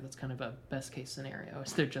highest bidder. That's kind of a best case scenario.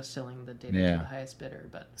 Is they're just selling the data to the highest bidder.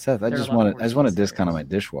 But Seth, I just want a discount on my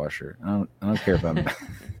dishwasher. I don't care if I'm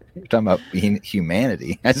you're talking about being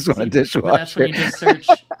humanity. I just want a dishwasher. But that's when you just search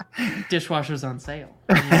dishwashers on sale.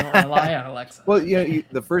 And you don't rely on Alexa. Well,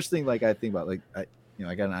 the first thing I think about, I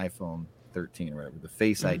got an iPhone 13 or whatever, the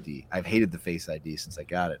Face ID. I've hated the Face ID since I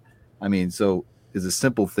got it. I mean, so is a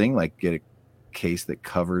simple thing like get a case that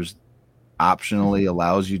covers, optionally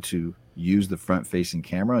allows you to use the front facing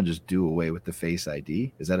camera and just do away with the Face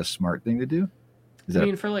ID? Is that a smart thing to do?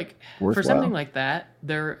 For something like that,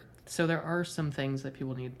 there are some things that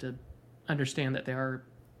people need to understand, that there are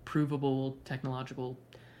provable technological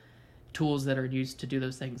tools that are used to do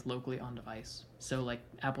those things locally on device. So like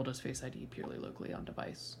Apple does Face ID purely locally on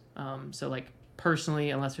device. So like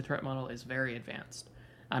personally, unless your threat model is very advanced,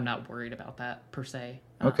 I'm not worried about that per se.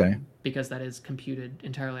 Okay. Because that is computed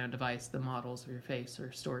entirely on device. The models of your face are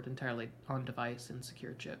stored entirely on device in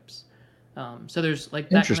secure chips. So there's like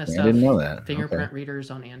that kind of stuff. I didn't know that. Fingerprint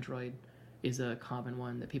readers on Android is a common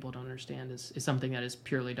one that people don't understand. Is something that is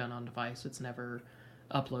purely done on device. It's never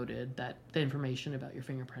uploaded. That the information about your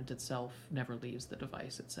fingerprint itself never leaves the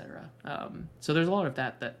device, etc. So there's a lot of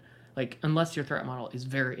that like, unless your threat model is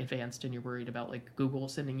very advanced and you're worried about like Google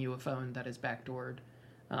sending you a phone that is backdoored,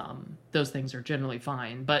 those things are generally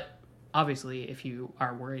fine. But obviously, if you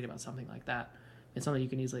are worried about something like that, it's something you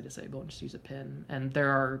can easily disable and just use a PIN. And there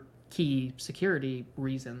are key security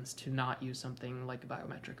reasons to not use something like a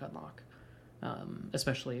biometric unlock,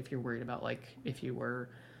 especially if you're worried about like if you were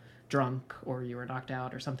drunk or you were knocked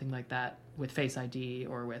out or something like that. With Face ID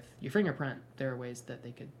or with your fingerprint, there are ways that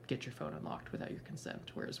they could get your phone unlocked without your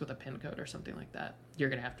consent, whereas with a PIN code or something like that, you're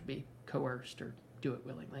going to have to be coerced or do it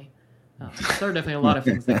willingly. There are definitely a lot of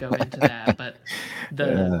things that go into that, but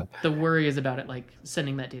the worry is about it, like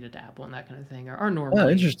sending that data to Apple and that kind of thing, are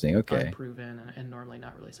normally unproven and normally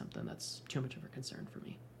not really something that's too much of a concern for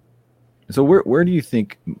me. So where do you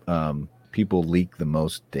think people leak the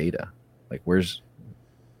most data? Like,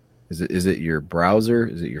 is it your browser?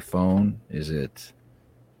 Is it your phone? Is it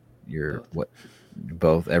your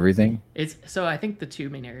both, everything? So I think the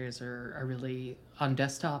two main areas are really on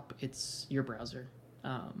desktop. It's your browser.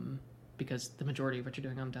 Because the majority of what you're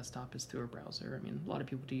doing on desktop is through a browser. I mean, a lot of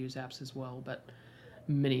people do use apps as well, but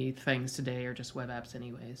many things today are just web apps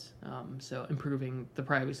anyways. So improving the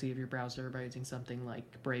privacy of your browser by using something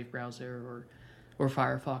like Brave browser or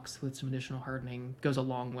Firefox with some additional hardening goes a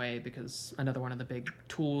long way, because another one of the big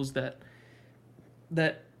tools that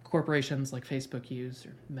corporations like Facebook use,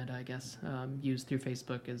 or Meta, I guess, use through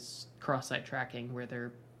Facebook is cross-site tracking, where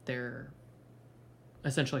they're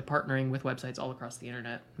essentially partnering with websites all across the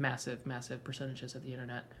internet, massive percentages of the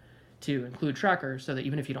internet, to include trackers, so that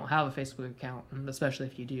even if you don't have a Facebook account, and especially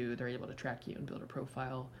if you do, they're able to track you and build a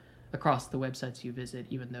profile across the websites you visit,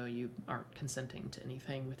 even though you aren't consenting to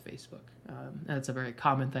anything with Facebook. And it's a very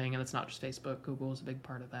common thing, and it's not just Facebook. Google is a big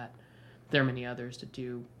part of that. There are many others that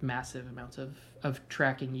do massive amounts of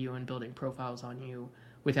tracking you and building profiles on you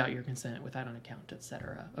without your consent, without an account,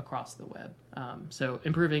 etc., across the web. So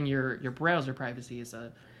improving your browser privacy is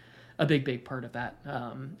a big part of that.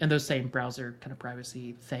 And those same browser kind of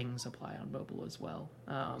privacy things apply on mobile as well.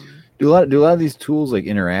 Do a lot of these tools like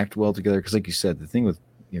interact well together? Because like you said, the thing with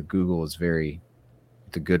Google is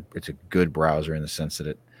it's a good browser in the sense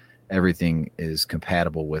that everything is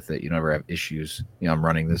compatible with it. You never have issues. I'm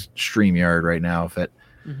running this StreamYard right now.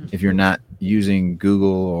 If you're not using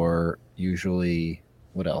Google, or usually,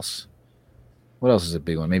 what else? What else is a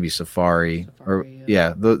big one? Maybe Safari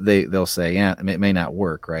they'll say, it may not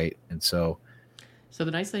work, right? And so the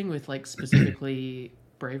nice thing with like specifically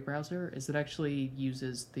Brave browser is it actually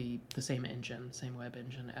uses the same engine, same web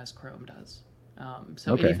engine as Chrome does.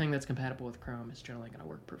 So anything that's compatible with Chrome is generally going to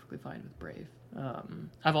work perfectly fine with Brave.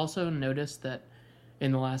 I've also noticed that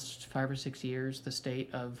in the last 5 or 6 years, the state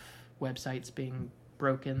of websites being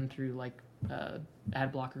broken through like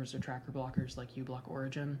ad blockers or tracker blockers like uBlock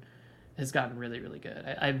Origin has gotten really, really good.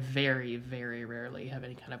 I very, very rarely have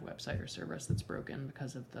any kind of website or service that's broken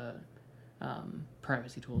because of the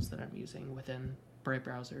privacy tools that I'm using within Brave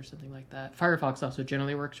browser or something like that. Firefox also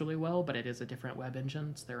generally works really well, but it is a different web engine.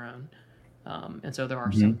 It's their own. And so there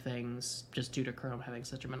are some things, just due to Chrome having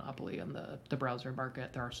such a monopoly on the browser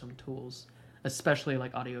market, there are some tools, especially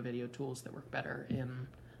like audio video tools, that work better in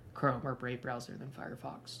Chrome or Brave browser than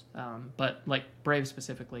Firefox. But like Brave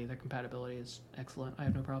specifically, the compatibility is excellent. I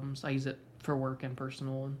have no problems. I use it for work and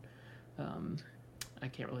personal, and I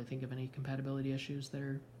can't really think of any compatibility issues that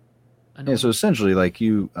are annoying. Yeah, so essentially, like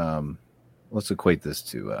you, let's equate this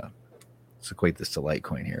to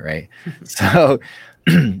Litecoin here, right? So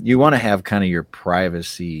you want to have kind of your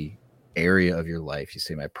privacy area of your life. You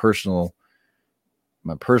say my personal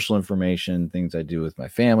information, things I do with my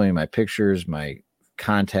family, my pictures, my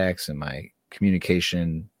contacts, and my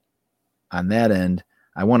communication on that end.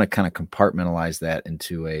 I want to kind of compartmentalize that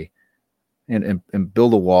into and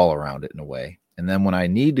build a wall around it in a way. And then when I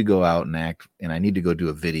need to go out and act, and I need to go do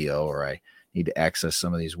a video, or I need to access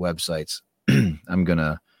some of these websites, I'm going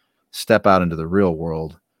to step out into the real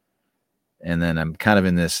world. And then I'm kind of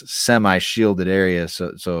in this semi-shielded area.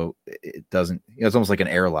 So it doesn't, it's almost like an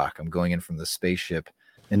airlock. I'm going in from the spaceship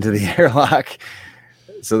into the airlock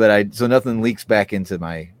so nothing leaks back into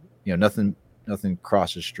my, nothing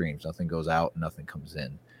crosses streams, nothing goes out, nothing comes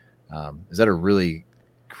in. Is that a really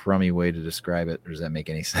crummy way to describe it, or does that make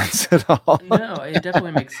any sense at all? No, it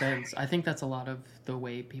definitely makes sense. I think that's a lot of the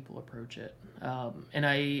way people approach it. And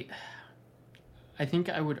I think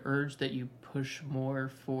I would urge that you push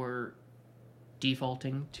more for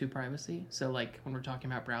defaulting to privacy. So like when we're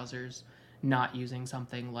talking about browsers, not using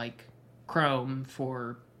something like Chrome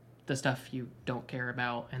for the stuff you don't care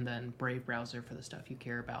about, and then Brave browser for the stuff you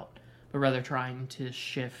care about, but rather trying to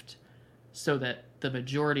shift so that the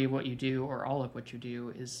majority of what you do, or all of what you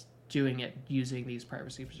do, is doing it using these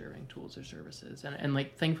privacy preserving tools or services. And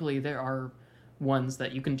like thankfully there are ones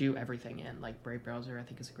that you can do everything in, like Brave browser I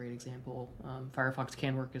think is a great example. Firefox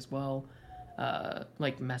can work as well.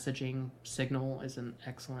 Like messaging, Signal is an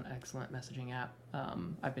excellent messaging app.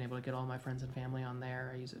 I've been able to get all my friends and family on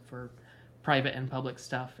there. I use it for private and public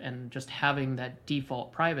stuff, and just having that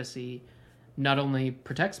default privacy not only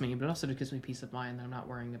protects me, but also just gives me peace of mind that I'm not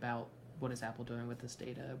worrying about what is Apple doing with this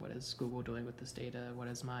data, what is Google doing with this data, what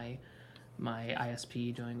is my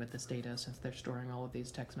ISP doing with this data, since they're storing all of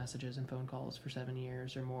these text messages and phone calls for 7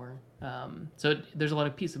 years or more. So there's a lot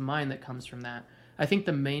of peace of mind that comes from that. I think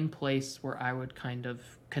the main place where I would kind of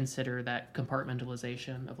consider that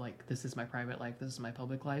compartmentalization of like, this is my private life, this is my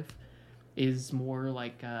public life, is more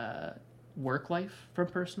like work life from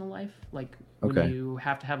personal life. Like when you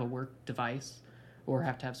have to have a work device, or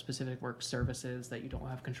have to have specific work services that you don't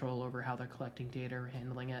have control over how they're collecting data or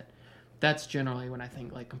handling it, that's generally when I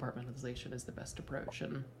think like compartmentalization is the best approach.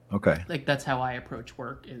 And like that's how I approach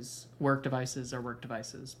work, is work devices are work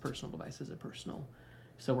devices, personal devices are personal.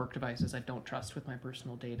 So work devices I don't trust with my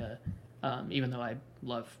personal data. Even though I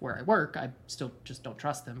love where I work, I still just don't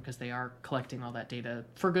trust them because they are collecting all that data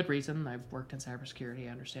for good reason. I've worked in cybersecurity.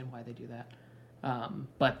 I understand why they do that.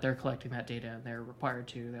 But they're collecting that data, and they're required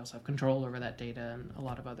to. They also have control over that data and a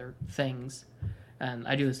lot of other things. And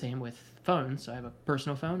I do the same with phones. So I have a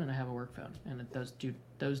personal phone and I have a work phone, and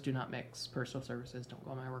those do not mix. Personal services don't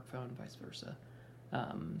go on my work phone, and vice versa.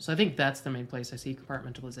 So I think that's the main place I see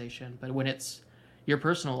compartmentalization. But when it's your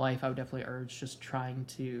personal life, I would definitely urge just trying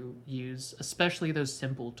to use, especially those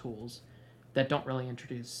simple tools that don't really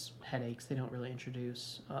introduce headaches. They don't really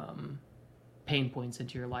introduce pain points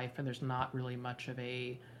into your life, and there's not really much of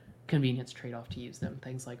a convenience trade-off to use them.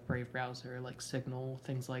 Things like Brave browser, like Signal,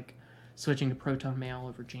 things like switching to Proton Mail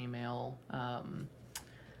over Gmail,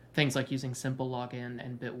 things like using Simple Login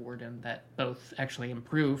and Bitwarden, that both actually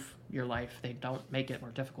improve your life. They don't make it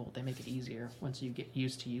more difficult. They make it easier. Once you get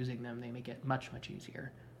used to using them, they make it much, much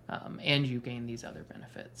easier. And you gain these other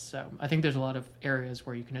benefits. So I think there's a lot of areas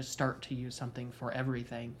where you can just start to use something for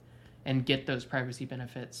everything and get those privacy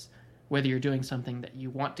benefits. Whether you're doing something that you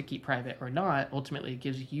want to keep private or not, ultimately it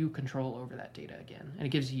gives you control over that data again. And it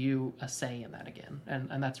gives you a say in that again.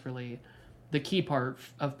 And that's really the key part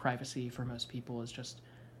of privacy for most people, is just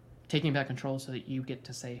taking back control so that you get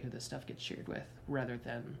to say who this stuff gets shared with, rather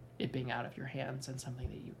than it being out of your hands and something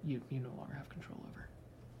that you no longer have control over.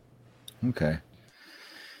 Okay.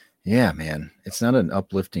 Yeah, man. It's not an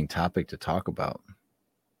uplifting topic to talk about.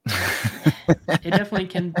 It definitely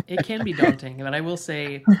can. It can be daunting, but I will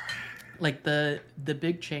say, like the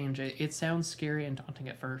big change, it sounds scary and daunting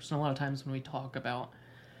at first. And a lot of times when we talk about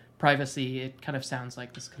privacy, it kind of sounds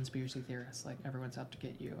like this conspiracy theorist, like everyone's out to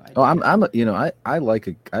get you Oh, idea. I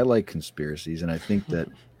like conspiracies, and I think that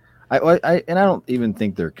and I don't even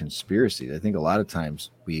think they're conspiracies. I think a lot of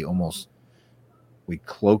times we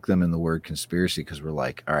cloak them in the word conspiracy because we're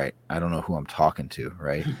like, all right, I don't know who I'm talking to,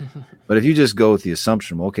 right? But if you just go with the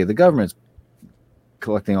assumption, well, okay, the government's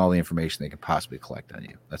collecting all the information they can possibly collect on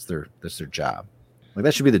you. That's their job. Like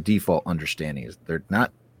that should be the default understanding, is they're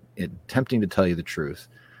not attempting to tell you the truth.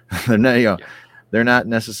 They're not, they're not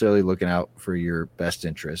necessarily looking out for your best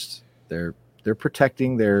interests. They're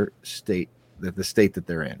protecting their state, the state that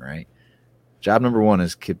they're in, right? Job number one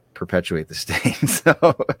is perpetuate the state.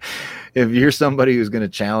 So if you're somebody who's going to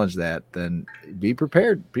challenge that, then be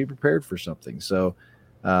prepared. Be prepared for something. So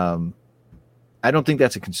I don't think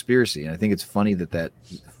that's a conspiracy. And I think it's funny that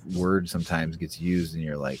word sometimes gets used and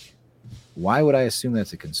you're like, why would I assume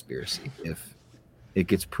that's a conspiracy if it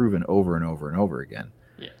gets proven over and over and over again?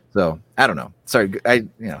 Yeah. So I don't know. Sorry.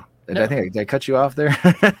 Did I cut you off there?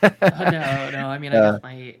 No. I mean,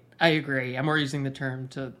 I agree. I'm more using the term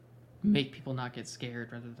to make people not get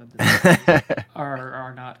scared rather than the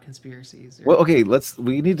are not conspiracies. Well, okay,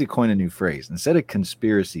 we need to coin a new phrase instead of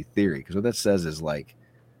conspiracy theory, because what that says is like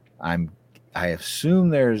I assume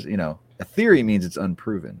there's, a theory means it's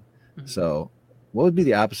unproven. Mm-hmm. So what would be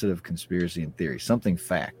the opposite of conspiracy and theory? Something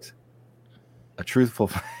fact. A truthful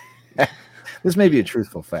fact. This may be a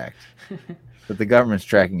truthful fact that the government's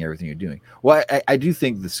tracking everything you're doing. Well, I do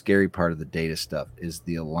think the scary part of the data stuff is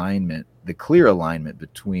the alignment, the clear alignment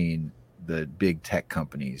between the big tech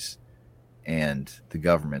companies and the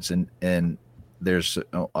governments. And there's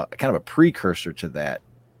a kind of a precursor to that.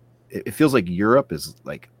 It feels like Europe is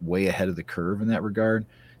like way ahead of the curve in that regard,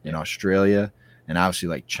 in Australia, and obviously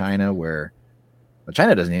like China, where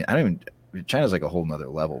China China's like a whole nother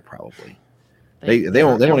level probably. They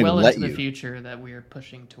don't even let you. The future that we're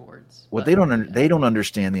pushing towards. Well, they don't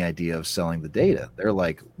understand the idea of selling the data. They're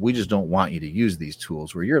like, we just don't want you to use these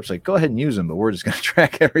tools. Where Europe's like, go ahead and use them, but we're just going to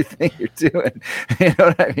track everything you're doing. You know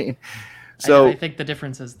what I mean? So I think the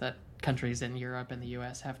difference is that countries in Europe and the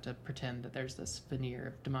U.S. have to pretend that there's this veneer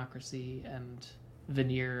of democracy and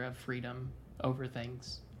veneer of freedom over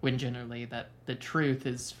things, when generally that the truth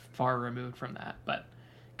is far removed from that. But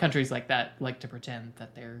countries like that like to pretend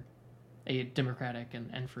that they're a democratic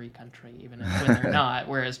and free country, even when they're not.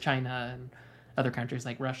 Whereas China and other countries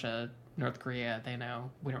like Russia, North Korea, they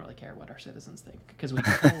know we don't really care what our citizens think because we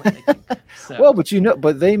control what they think. So. Well,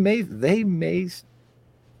 but they may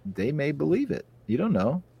believe it. You don't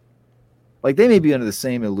know. Like they may be under the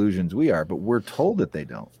same illusions we are, but we're told that they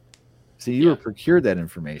don't. See, you were procured that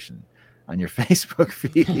information on your Facebook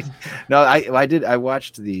feed. No, I did. I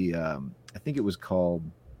watched the. I think it was called.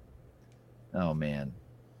 Oh man.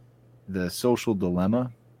 The Social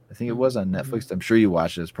Dilemma, I think it was on Netflix. I'm sure you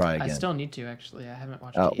watched it. It's probably again. I still need to actually. I haven't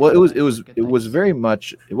watched it. Well, it was very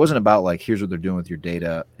much. It wasn't about like here's what they're doing with your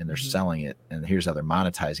data and they're selling it and here's how they're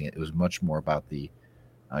monetizing it. It was much more about the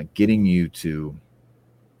getting you to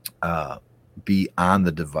be on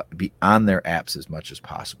be on their apps as much as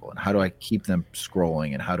possible. And how do I keep them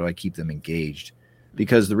scrolling and how do I keep them engaged?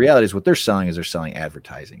 Because the reality is what they're selling is they're selling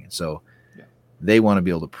advertising, and so they want to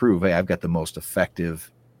be able to prove, hey, I've got the most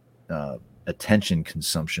effective attention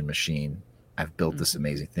consumption machine. I've built this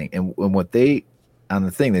amazing thing. And what they on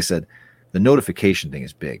the thing, they said the notification thing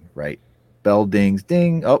is big, right? Bell dings,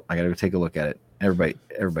 ding. Oh, I got to go take a look at it.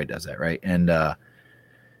 Everybody does that, right? And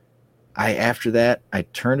after that, I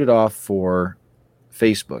turned it off for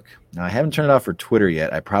Facebook. Now I haven't turned it off for Twitter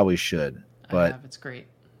yet. I probably should, but it's great.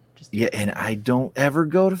 And I don't ever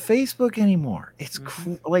go to Facebook anymore. It's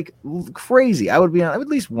crazy. I would at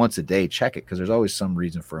least once a day check it because there's always some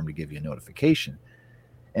reason for him to give you a notification.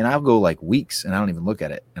 And I'll go like weeks and I don't even look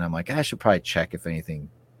at it. And I'm like, I should probably check if anything,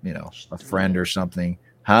 a friend or something.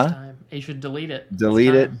 Huh? You should delete it.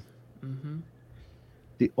 Delete it.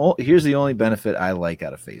 Mm-hmm. Here's the only benefit I like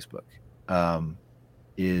out of Facebook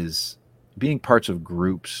is being parts of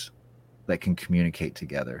groups that can communicate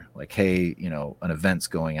together. Like, hey, an event's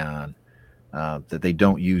going on, that they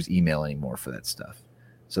don't use email anymore for that stuff.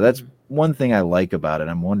 So that's one thing I like about it.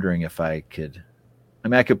 I'm wondering if I could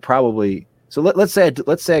probably. So let's say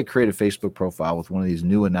I create a Facebook profile with one of these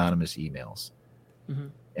new anonymous emails,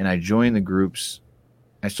 and I join the groups.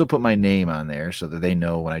 I still put my name on there so that they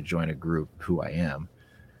know when I join a group who I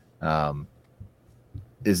am.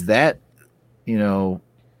 Is that,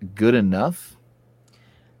 good enough?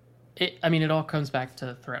 it all comes back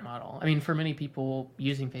to threat model. I mean, for many people,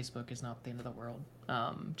 using Facebook is not the end of the world.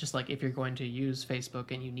 Just like if you're going to use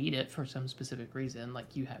Facebook and you need it for some specific reason,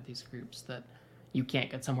 like you have these groups that you can't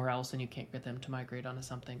get somewhere else and you can't get them to migrate onto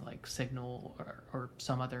something like Signal or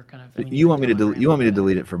some other kind of. I mean, you want me to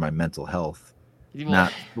delete it for my mental health, well,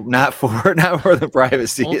 not for the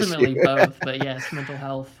privacy ultimately issue. both, but yes, mental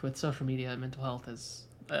health with social media. Mental health is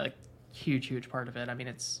a huge part of it. I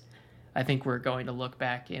mean, I think we're going to look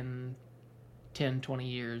back in 10, 20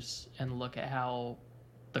 years and look at how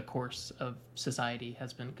the course of society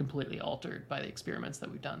has been completely altered by the experiments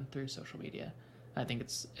that we've done through social media. I think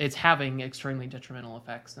it's having extremely detrimental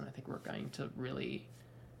effects, and I think we're going to really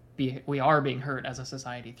we are being hurt as a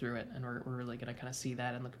society through it, and we're really going to kind of see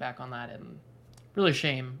that and look back on that and really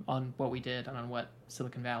shame on what we did and on what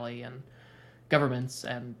Silicon Valley and governments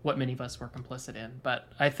and what many of us were complicit in. But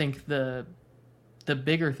I think the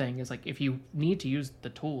bigger thing is, like, if you need to use the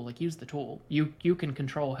tool, like, use the tool. You can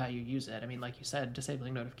control how you use it. I mean, like you said,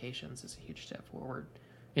 disabling notifications is a huge step forward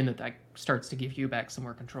in that starts to give you back some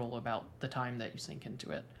more control about the time that you sink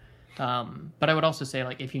into it. But I would also say,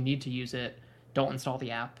 like, if you need to use it, don't install the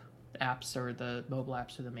apps, or the mobile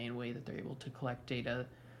apps are the main way that they're able to collect data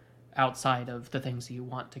outside of the things you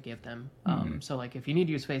want to give them. So, like, if you need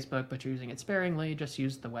to use Facebook but you're using it sparingly, just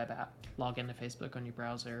use the web app. Log into Facebook on your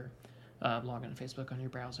browser. Log into Facebook on your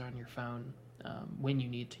browser on your phone when you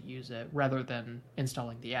need to use it, rather than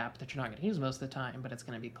installing the app that you're not going to use most of the time, but it's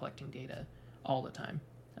going to be collecting data all the time.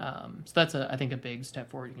 So that's, I think, a big step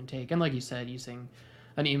forward you can take. And like you said, using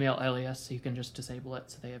an email alias, so you can just disable it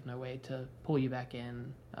so they have no way to pull you back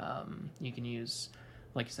in. You can use,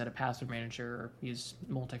 like you said, a password manager, or use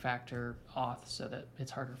multi-factor auth so that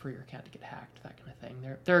it's harder for your account to get hacked, that kind of thing.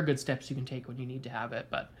 There are good steps you can take when you need to have it,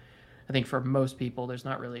 but I think for most people, there's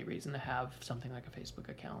not really a reason to have something like a Facebook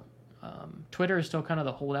account. Twitter is still kind of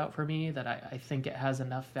the holdout for me, that I think it has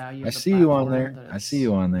enough value. I see you on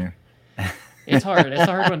there. It's hard. It's a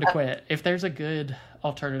hard one to quit. If there's a good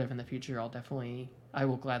alternative in the future, I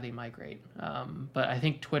will gladly migrate. But I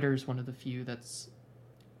think Twitter is one of the few that's,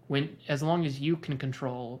 as long as you can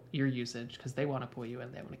control your usage, because they want to pull you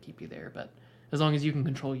in, they want to keep you there. But as long as you can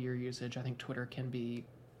control your usage, I think Twitter can be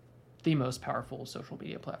the most powerful social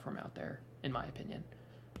media platform out there, in my opinion,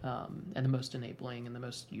 and the most enabling and the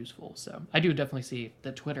most useful. So I do definitely see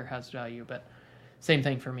that Twitter has value, but same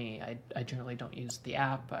thing for me. I generally don't use the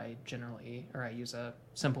app. I use a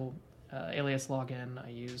simple alias login.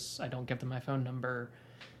 I don't give them my phone number.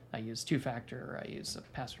 I use two-factor. I use a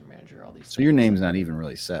password manager. All these. So your name's not even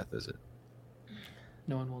really Seth, is it?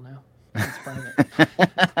 No one will know. It's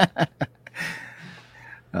private.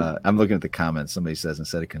 I'm looking at the comments. Somebody says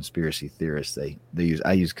instead of conspiracy theorist, I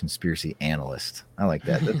use conspiracy analyst. I like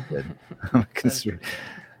that. That's good. I'm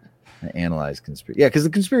I analyze conspiracy. Yeah, because the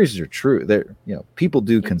conspiracies are true. People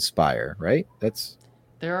do conspire, right?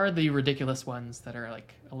 There are the ridiculous ones that are,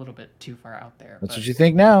 like, a little bit too far out there. That's what you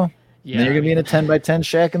think now. Yeah, and then you're gonna be in a 10x10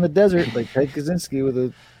 shack in the desert, like Ted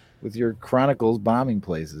Kaczynski with your Chronicles bombing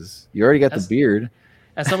places. You already got the beard.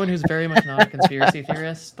 As someone who's very much not a conspiracy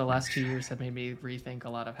theorist, the last 2 years have made me rethink a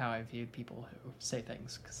lot of how I viewed people who say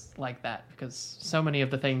things like that, because so many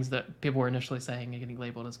of the things that people were initially saying and getting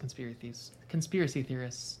labeled as conspiracy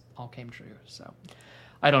theorists all came true. So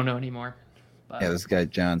I don't know anymore. But. Yeah, this guy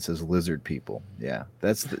John says lizard people. Yeah,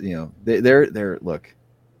 that's they're look.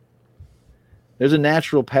 There's a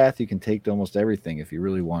natural path you can take to almost everything if you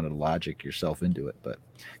really want to logic yourself into it. But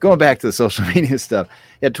going back to the social media stuff,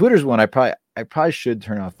 yeah, Twitter's one I probably should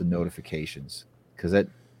turn off the notifications, because it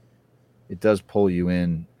does pull you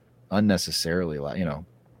in unnecessarily.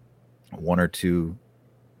 One or two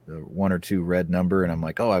red number, and I'm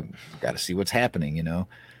like, oh, I've got to see what's happening. And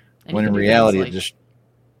when in reality, it just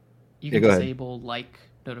you can disable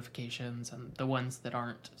notifications and the ones that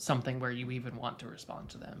aren't something where you even want to respond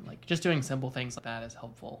to them. Like, just doing simple things like that is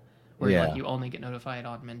helpful. Where you only get notified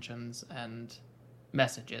on mentions and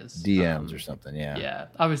messages, DMs or something. Yeah,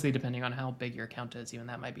 obviously depending on how big your account is, even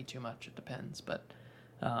that might be too much. It depends, but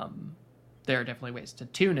there are definitely ways to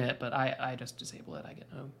tune it. But I just disable it. I get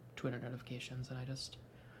no Twitter notifications, and I just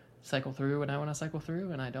cycle through when I want to cycle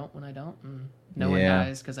through, and I don't when I don't, and no one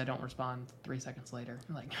dies because I don't respond 3 seconds later.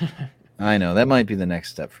 Like, I know that might be the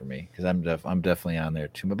next step for me, because I'm definitely on there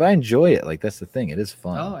too, but I enjoy it. Like, that's the thing; it is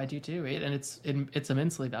fun. Oh, I do too, and it's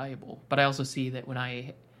immensely valuable. But I also see that when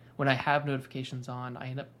I have notifications on, I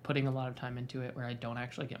end up putting a lot of time into it where I don't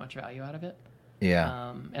actually get much value out of it.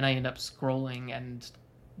 Yeah. And I end up scrolling and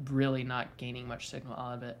really not gaining much signal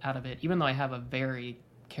out of it, even though I have a very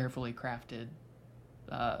carefully crafted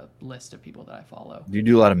list of people that I follow. Do you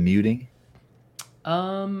do a lot of muting?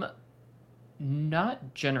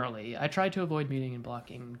 Not generally. I try to avoid muting and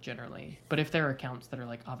blocking generally, but if there are accounts that are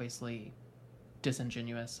like obviously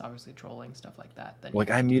disingenuous, obviously trolling, stuff like that, then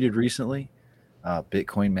Like I muted recently,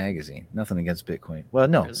 Bitcoin Magazine. Nothing against Bitcoin. Well,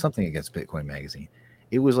 no, really. something against Bitcoin Magazine.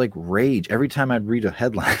 It was like rage every time I'd read a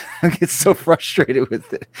headline. I get so frustrated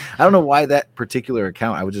with it. I don't know why that particular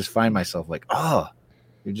account. I would just find myself like, oh,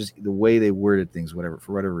 you're just the way they worded things, whatever,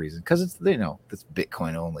 for whatever reason, because it's it's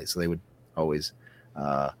Bitcoin only, so they would always.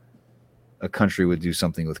 A country would do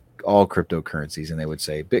something with all cryptocurrencies and they would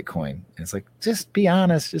say Bitcoin. And it's like, just be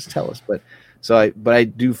honest, just tell us. But I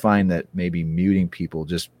do find that maybe muting people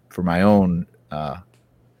just for my own,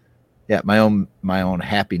 my own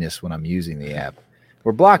happiness when I'm using the app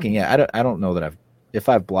or blocking. Yeah. I don't know that if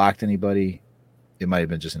I've blocked anybody, it might've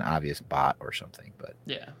been just an obvious bot or something, but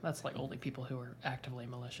yeah, that's like only people who are actively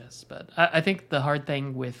malicious. But I think the hard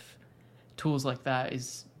thing with tools like that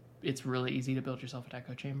is it's really easy to build yourself an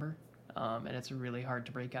echo chamber. And it's really hard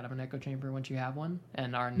to break out of an echo chamber once you have one.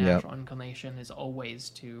 And our natural inclination is always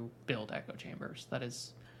to build echo chambers. That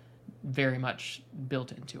is very much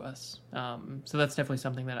built into us. So that's definitely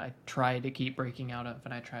something that I try to keep breaking out of,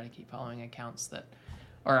 and I try to keep following accounts that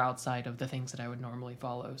are outside of the things that I would normally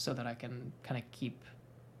follow, so that I can kind of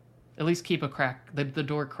at least keep the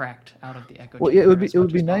door cracked out of the echo chamber. Well, yeah, it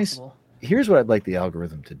would be nice. Possible. Here's what I'd like the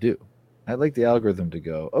algorithm to do. I'd like the algorithm to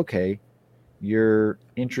go, okay, you're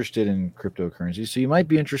interested in cryptocurrency, so you might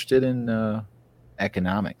be interested in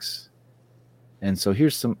economics. And so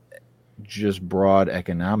here's some just broad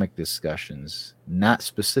economic discussions, not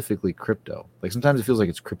specifically crypto. Like sometimes it feels like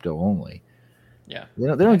it's crypto only. Yeah. They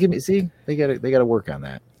don't give me, see, they gotta work on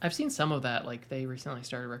that. I've seen some of that. Like they recently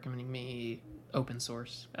started recommending me open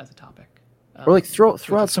source as a topic. Or like throw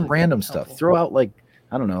out some really random helpful. stuff. Throw out like,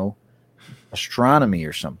 I don't know, astronomy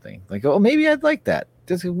or something. Like, oh, maybe I'd like that.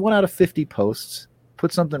 Just 1 out of 50 posts.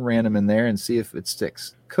 Put something random in there and see if it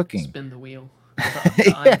sticks. Cooking. Spin the wheel.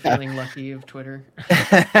 I'm feeling lucky of Twitter.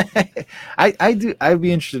 I'd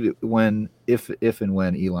be interested if and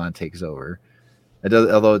when Elon takes over.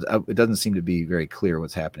 Although it doesn't seem to be very clear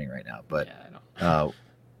what's happening right now. But yeah,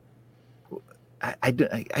 I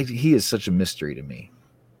don't. He is such a mystery to me.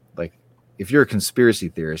 Like, if you're a conspiracy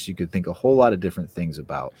theorist, you could think a whole lot of different things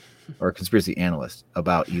about, or a conspiracy analyst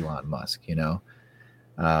about Elon Musk.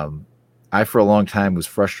 I for a long time was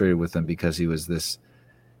frustrated with him because he was this.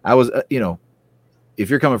 I was, if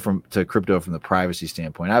you're coming to crypto from the privacy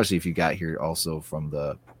standpoint, obviously, if you got here also from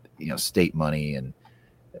the, state money and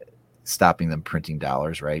stopping them printing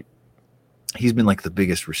dollars, right? He's been like the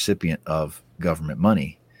biggest recipient of government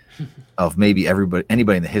money of maybe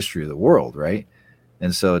anybody in the history of the world, right?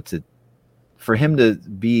 And so for him to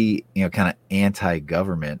be, kind of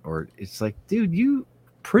anti-government, or it's like, dude, you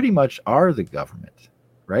pretty much are the government,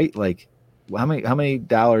 right? Like, how many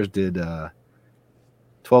dollars did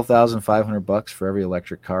 $12,500 for every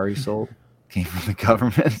electric car he sold came from the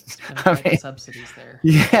government? Subsidies there.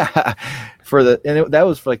 Yeah, that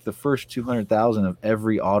was for like the first 200,000 of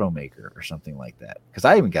every automaker or something like that. Because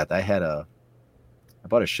I even got that. I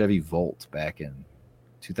bought a Chevy Volt back in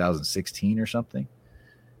 2016 or something,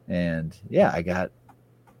 and yeah, I think at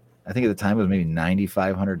the time it was maybe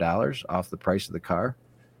 $9,500 off the price of the car.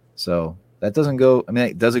 So that doesn't go. I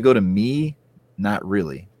mean, does it go to me? Not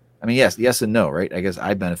really. I mean, yes and no, right? I guess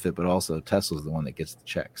I benefit, but also Tesla's the one that gets the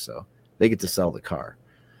check, so they get to sell the car.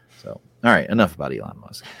 So, all right, enough about Elon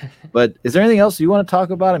Musk. But is there anything else you want to talk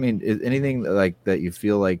about? I mean, is anything like that you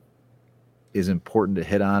feel like is important to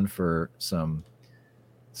hit on for some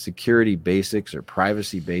security basics or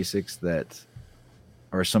privacy basics that,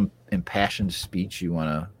 or some impassioned speech you want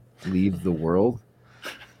to leave the world?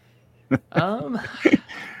 I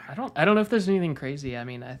don't know if there's anything crazy. I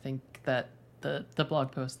mean, I think that the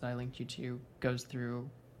blog post that I linked you to goes through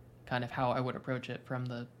kind of how I would approach it from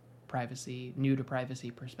the new to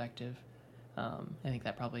privacy perspective. I think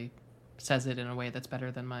that probably says it in a way that's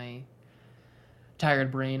better than my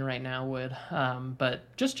tired brain right now would.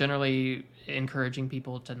 But just generally encouraging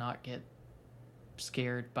people to not get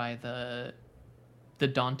scared by the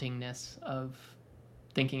dauntingness of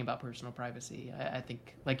thinking about personal privacy. I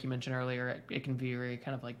think, like you mentioned earlier, it can be very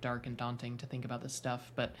kind of like dark and daunting to think about this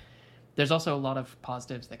stuff, but there's also a lot of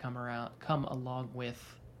positives that come along with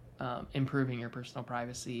improving your personal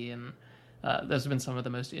privacy. And those have been some of the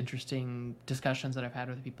most interesting discussions that I've had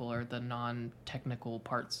with people, are the non-technical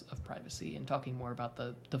parts of privacy, and talking more about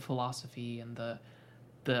the philosophy and the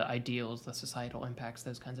ideals, the societal impacts,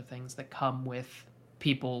 those kinds of things that come with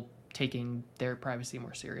people taking their privacy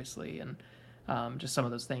more seriously. And just some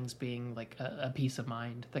of those things being like a peace of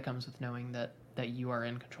mind that comes with knowing that you are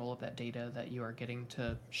in control of that data, that you are getting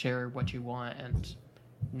to share what you want and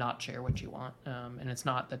not share what you want. And it's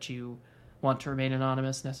not that you want to remain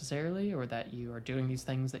anonymous necessarily, or that you are doing these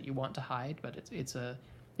things that you want to hide, but it's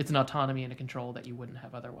an autonomy and a control that you wouldn't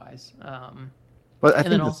have otherwise. But I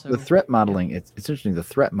think the threat modeling, it's interesting. The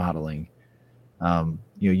threat modeling,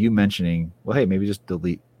 you mentioning, well, hey, maybe just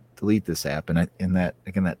delete this app, and in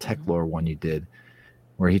that tech lore one you did,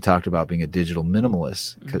 where he talked about being a digital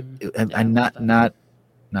minimalist. I'm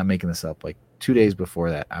not making this up. Like 2 days before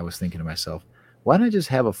that, I was thinking to myself, why don't I just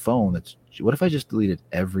have a phone what if I just deleted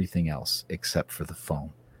everything else except for the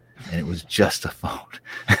phone, and it was just a phone?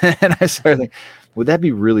 And I started thinking, would that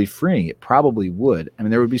be really freeing? It probably would. I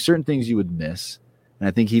mean, there would be certain things you would miss, and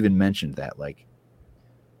I think he even mentioned that, like,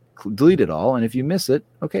 delete it all, and if you miss it,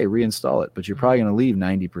 okay, reinstall it, but you're probably going to leave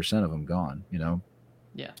 90% of them gone,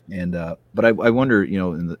 Yeah. And but I wonder,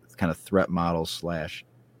 in the kind of threat model / or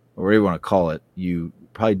whatever you want to call it, you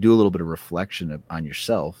probably do a little bit of reflection on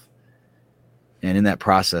yourself, and in that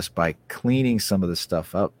process, by cleaning some of the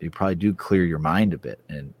stuff up, you probably do clear your mind a bit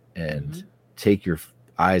and take your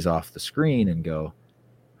eyes off the screen and go,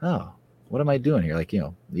 oh, what am I doing here? Like,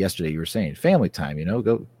 yesterday you were saying family time,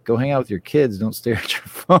 go hang out with your kids. Don't stare at your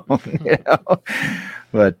phone,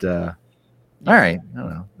 But, all right. I don't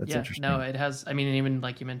know. That's interesting. No, it has. I mean, even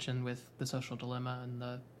like you mentioned with the social dilemma and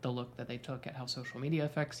the look that they took at how social media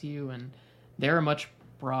affects you, and there are much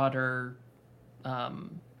broader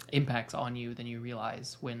impacts on you than you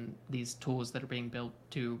realize when these tools that are being built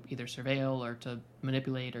to either surveil or to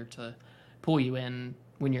manipulate or to pull you in,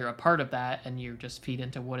 when you're a part of that and you just feed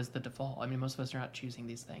into what is the default. I mean, most of us are not choosing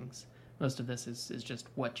these things. Most of this is just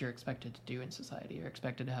what you're expected to do in society. You're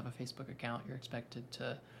expected to have a Facebook account. You're expected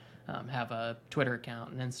to have a Twitter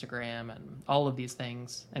account and Instagram and all of these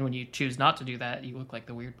things. And when you choose not to do that, you look like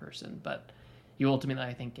the weird person. But you ultimately,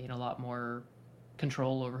 I think, gain a lot more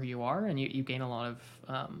control over who you are, and you gain a lot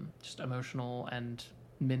of just emotional and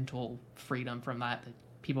mental freedom from that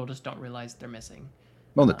people just don't realize they're missing.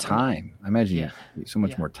 Well, the time. I imagine you have so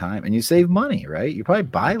much more time, and you save money, right? You probably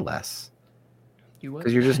buy less. You would,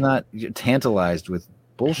 because you're just not tantalized with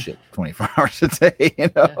bullshit 24 hours a day,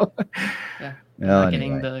 Yeah. Not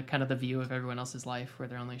getting the kind of the view of everyone else's life where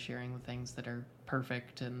they're only sharing the things that are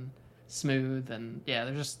perfect and smooth, and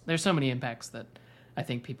there's so many impacts that I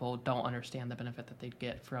think people don't understand the benefit that they'd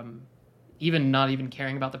get from not even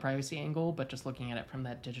caring about the privacy angle, but just looking at it from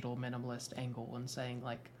that digital minimalist angle and saying,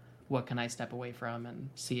 like, what can I step away from and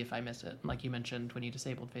see if I miss it? Like you mentioned, when you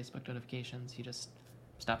disabled Facebook notifications, you just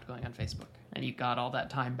stopped going on Facebook, and you got all that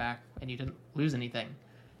time back, and you didn't lose anything.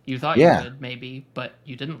 You thought you would, maybe, but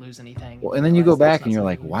you didn't lose anything. Well, and then you go back and you're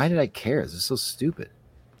like, why did I care? This is so stupid.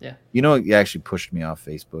 Yeah. It actually pushed me off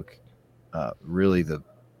Facebook. Really, the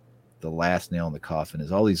last nail in the coffin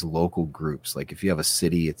is all these local groups. Like if you have a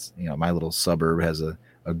city, it's, my little suburb has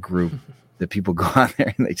a group that people go on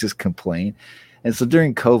there and they just complain. And so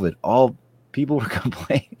during COVID, all people were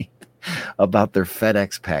complaining about their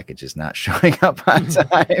FedEx packages not showing up on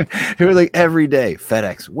time. They were like, every day,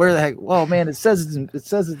 FedEx, where the heck? Well, man, it says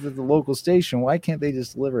it's at the local station. Why can't they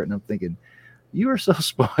just deliver it? And I'm thinking, you are so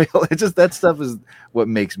spoiled. It's just, that stuff is what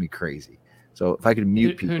makes me crazy. So if I could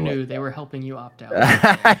mute people. Who knew they were helping you opt out?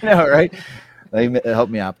 I know, right? They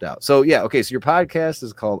helped me opt out. So yeah, okay. So your podcast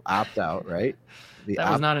is called Opt Out, right?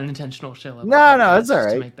 That was not an intentional show. No, it's all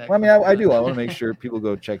right. Well, I mean, I do. I want to make sure people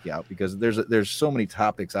go check you out, because there's so many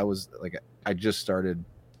topics. I just started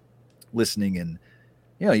listening, and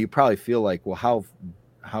you probably feel like, well,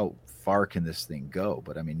 how far can this thing go?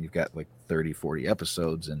 But I mean, you've got like 30, 40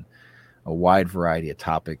 episodes and a wide variety of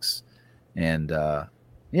topics, and I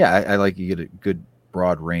like you get a good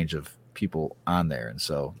broad range of people on there, and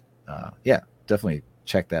so definitely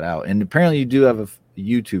check that out. And apparently you do have a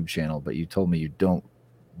YouTube channel, but you told me you don't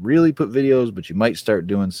really put videos, but you might start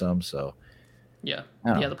doing some. So the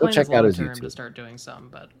plan is long term to start doing some,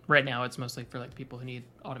 but right now it's mostly for like people who need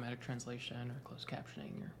automatic translation or closed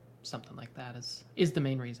captioning or something like that is the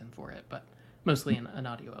main reason for it, but mostly an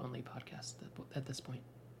audio only podcast at this point.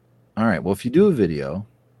 All right, well, if you do a video,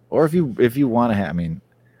 or if you want to have, I mean,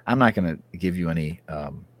 I'm not going to give you any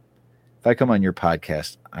if I come on your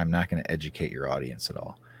podcast, I'm not going to educate your audience at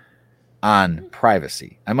all on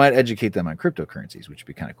privacy. I might educate them on cryptocurrencies, which would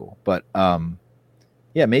be kind of cool. But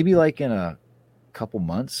maybe like in a couple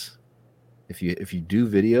months, if you do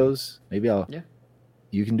videos, maybe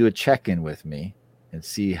you can do a check-in with me and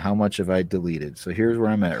see how much have I deleted. So here's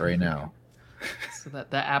where I'm at right now. So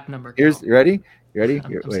that app number. You ready?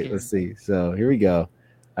 I'm Wait, let's see. So here we go.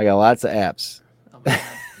 I got lots of apps. Oh my God.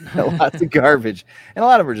 Lots of garbage, and a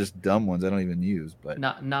lot of them are just dumb ones I don't even use. But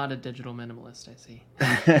not a digital minimalist, I see.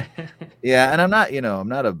 Yeah, and I'm not, I'm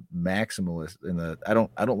not a maximalist I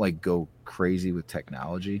don't like go crazy with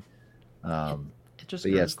technology. It just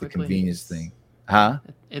But yeah, grows it's the quickly. convenience thing. Huh?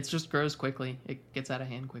 It just grows quickly. It gets out of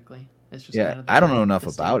hand quickly. It's just Yeah, kind of I don't know enough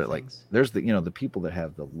the state about of it. Like things. there's the people that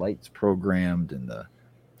have the lights programmed and the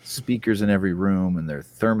speakers in every room and their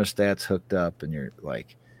thermostats hooked up, and you're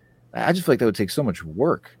like, I just feel like that would take so much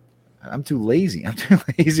work. I'm too lazy. I'm too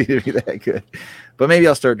lazy to be that good. But maybe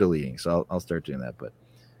I'll start deleting. So I'll start doing that. But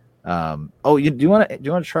do you want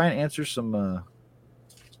to try and answer some?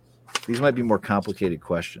 These might be more complicated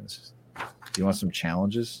questions. Do you want some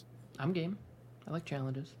challenges? I'm game. I like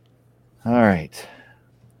challenges. All right.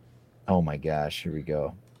 Oh my gosh, here we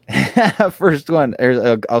go. First one.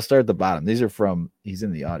 I'll start at the bottom. These are from. He's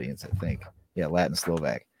in the audience, I think. Yeah, Latin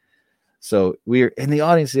Slovak. So we were in the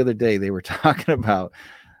audience the other day. They were talking about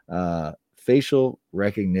facial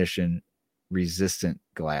recognition resistant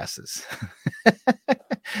glasses.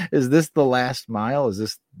 Is this the last mile? Is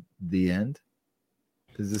this the end?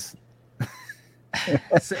 Is this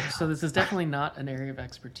so this is definitely not an area of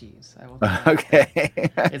expertise. I will. Okay.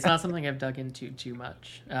 It's not something I've dug into too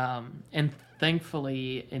much, and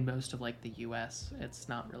thankfully, in most of like the U.S., it's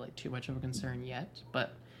not really too much of a concern yet.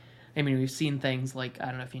 But I mean, we've seen things like, I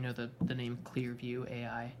don't know if you know the name Clearview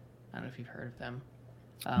AI. I don't know if you've heard of them.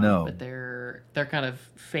 No. But they're kind of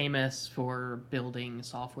famous for building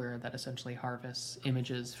software that essentially harvests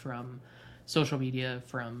images from social media,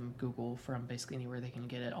 from Google, from basically anywhere they can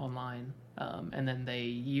get it online, and then they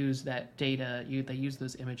use that data. They use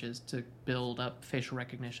those images to build up facial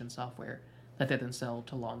recognition software that they then sell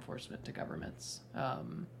to law enforcement, to governments,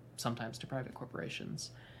 sometimes to private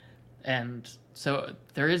corporations. And so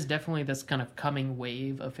there is definitely this kind of coming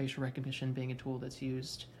wave of facial recognition being a tool that's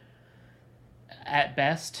used at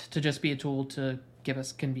best to just be a tool to give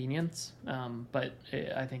us convenience, but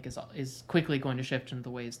I think is quickly going to shift into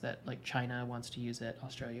the ways that like China wants to use it,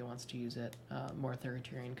 Australia wants to use it, more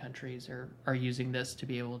authoritarian countries are using this to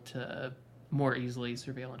be able to more easily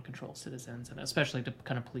surveil and control citizens, and especially to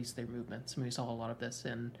kind of police their movements. And we saw a lot of this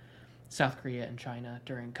in South Korea and China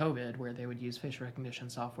during COVID, where they would use facial recognition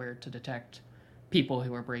software to detect people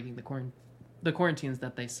who are breaking the quarantines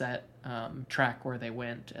that they set, track where they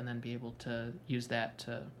went, and then be able to use that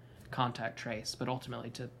to contact trace, but ultimately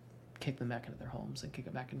to kick them back into their homes and kick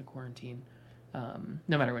them back into quarantine.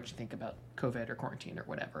 No matter what you think about COVID or quarantine or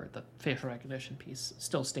whatever, the facial recognition piece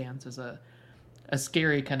still stands as a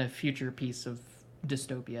scary kind of future piece of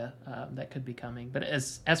dystopia that could be coming. But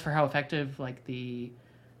as for how effective like the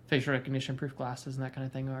facial recognition proof glasses and that kind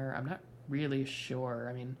of thing are, I'm not really sure.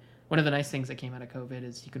 I mean, one of the nice things that came out of COVID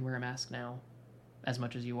is you can wear a mask now as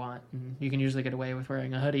much as you want, and you can usually get away with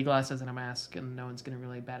wearing a hoodie, glasses, and a mask, and no one's going to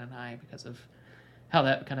really bat an eye because of how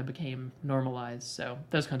that kind of became normalized. So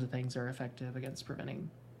those kinds of things are effective against preventing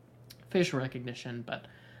facial recognition, but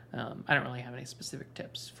I don't really have any specific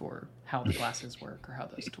tips for how the glasses work or how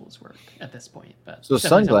those tools work at this point. But so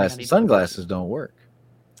sunglasses don't work.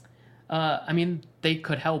 I mean, they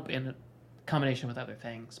could help in combination with other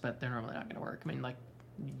things, but they're normally not going to work. I mean, like,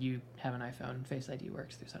 you have an iPhone, Face ID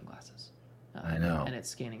works through sunglasses. I know. And it's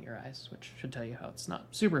scanning your eyes, which should tell you how it's not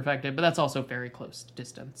super effective, but that's also very close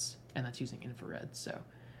distance, and that's using infrared. So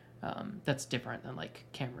that's different than like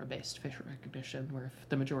camera-based facial recognition, where if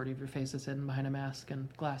the majority of your face is hidden behind a mask and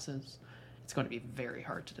glasses, it's going to be very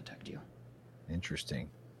hard to detect you. Interesting.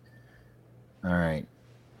 All right.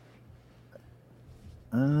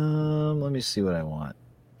 Let me see what I want.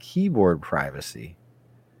 Keyboard privacy.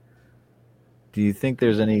 Do you think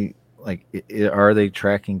there's any, like, are they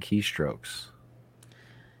tracking keystrokes?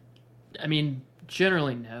 I mean,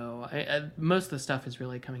 generally no. Most of the stuff is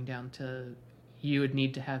really coming down to you would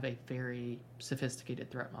need to have a very sophisticated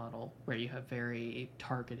threat model where you have very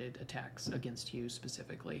targeted attacks against you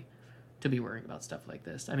specifically to be worrying about stuff like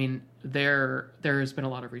this. I mean, there's been a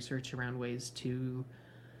lot of research around ways to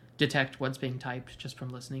detect what's being typed just from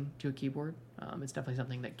listening to a keyboard. It's definitely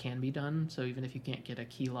something that can be done. So even if you can't get a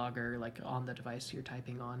keylogger like on the device you're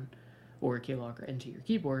typing on, or a keylogger into your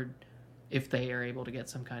keyboard, if they are able to get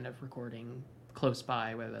some kind of recording close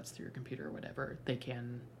by, whether that's through your computer or whatever, they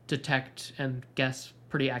can detect and guess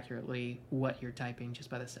pretty accurately what you're typing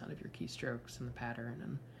just by the sound of your keystrokes and the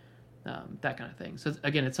pattern and that kind of thing. So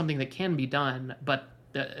again, it's something that can be done, but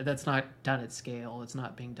that's not done at scale. It's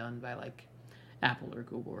not being done by like Apple or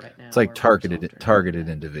Google right now. It's like targeted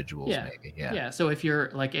individuals, maybe. Yeah. So if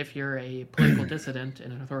you're a political dissident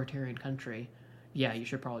in an authoritarian country, yeah, you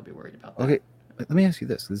should probably be worried about that. Okay, let me ask you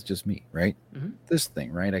this. This is just me, right? Mm-hmm. This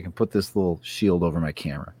thing, right? I can put this little shield over my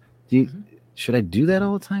camera. Do should I do that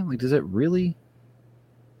all the time? Like, does it really?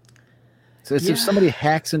 So it's Yeah. if somebody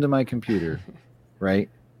hacks into my computer, right?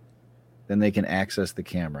 Then they can access the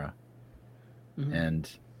camera and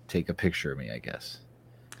take a picture of me, I guess.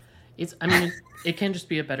 It can just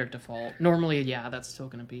be a better default. Normally, yeah, that's still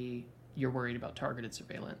going to be, you're worried about targeted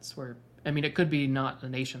surveillance. It could be not a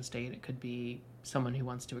nation state. It could be someone who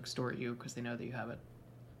wants to extort you because they know that you have it.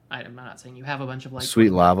 I'm not saying you have a bunch of Litecoin. Sweet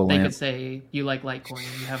lava lamp. They could say you like Litecoin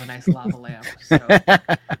and you have a nice lava lamp. So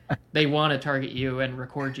they want to target you and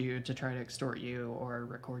record you to try to extort you, or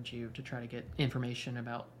record you to try to get information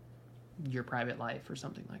about your private life or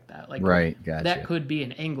something like that. Like, right, gotcha. That could be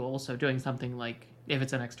an angle. So doing something like, if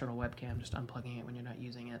it's an external webcam, just unplugging it when you're not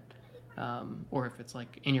using it, or if it's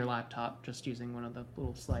like in your laptop, just using one of the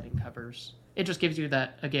little sliding covers. It just gives you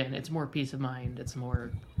that, again, it's more peace of mind. It's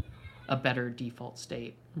more a better default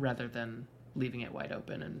state rather than leaving it wide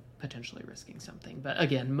open and potentially risking something. But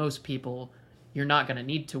again, most people, you're not going to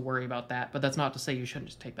need to worry about that. But that's not to say you shouldn't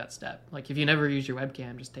just take that step. Like, if you never use your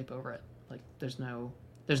webcam, just tape over it. Like, there's no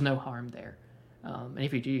harm there. And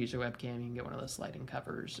if you do use your webcam, you can get one of those sliding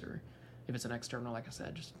covers, or if it's an external, like I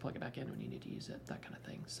said, just plug it back in when you need to use it, that kind of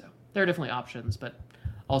thing. So there are definitely options, but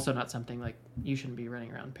also not something like you shouldn't be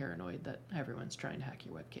running around paranoid that everyone's trying to hack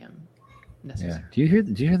your webcam. Necessary. Yeah. Do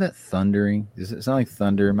you hear that thundering? Does it sound like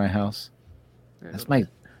thunder in my house? That's my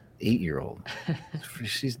 8-year-old.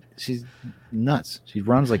 She's nuts. She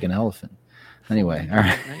runs like an elephant. Anyway, all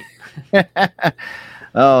right.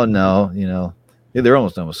 Oh no, they're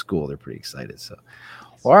almost done with school. They're pretty excited. So,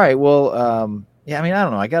 all right. Well, I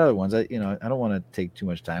don't know. I got other ones. I don't want to take too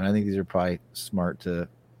much time. I think these are probably smart to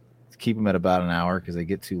keep them at about an hour, because they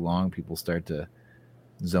get too long, people start to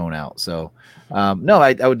zone out. So, no,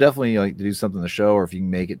 I would definitely like to do something on the show, or if you can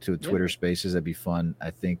make it to a Twitter Spaces, that'd be fun.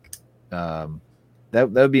 I think that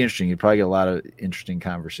would be interesting. You'd probably get a lot of interesting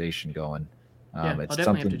conversation going. I'll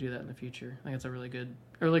definitely have to do that in the future. I think it's a really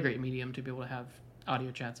great medium to be able to have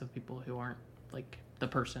audio chats with people who aren't like the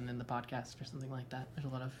person in the podcast or something like that. There's a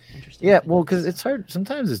lot of interesting. Yeah, well, because it's hard.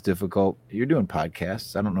 Sometimes it's difficult. You're doing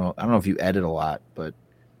podcasts. I don't know if you edit a lot, but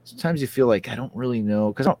sometimes you feel like I don't really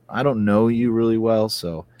know, because I don't know you really well.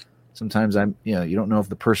 So sometimes you don't know if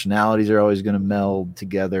the personalities are always going to meld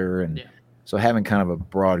together, and so having kind of a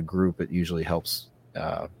broad group, it usually helps.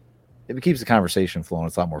 It keeps the conversation flowing.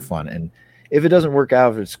 It's a lot more fun. And if it doesn't work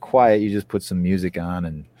out, if it's quiet, you just put some music on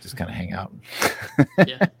and just kind of hang out.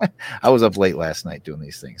 I was up late last night doing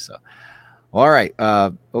these things. So, all right.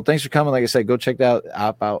 Well, thanks for coming. Like I said, go check out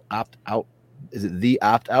Opt Out. Is it the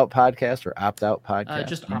Opt Out podcast or Opt Out podcast?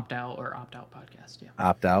 Just Opt Out or Opt Out podcast. Yeah.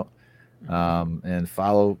 Opt Out. And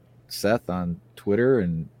follow Seth on Twitter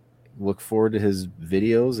and look forward to his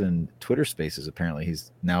videos and Twitter Spaces. Apparently,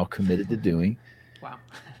 he's now committed to doing. Wow.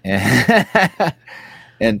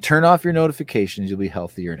 And turn off your notifications. You'll be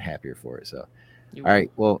healthier and happier for it. So, all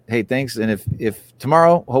right. Well, hey, thanks. And if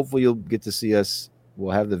tomorrow, hopefully you'll get to see us.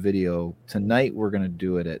 We'll have the video tonight. We're going to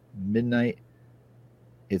do it at midnight.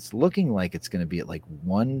 It's looking like it's going to be at like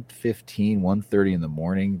 1:15, 1:30 in the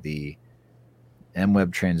morning. The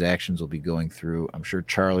MWeb transactions will be going through. I'm sure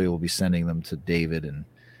Charlie will be sending them to David and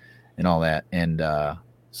all that. And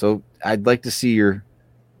so I'd like to see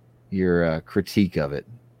your critique of it.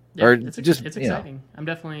 Yeah, it's exciting.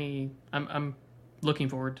 I'm looking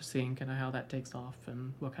forward to seeing kind of how that takes off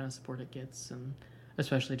and what kind of support it gets, and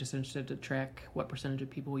especially just interested to track what percentage of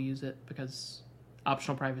people use it, because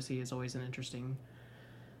optional privacy is always an interesting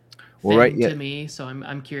thing to me. So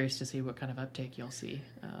I'm curious to see what kind of uptake you'll see.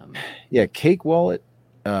 Cake Wallet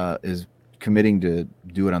is committing to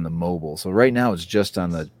do it on the mobile. So right now it's just on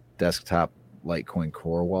the desktop Litecoin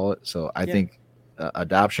Core wallet. So I think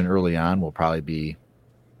adoption early on will probably be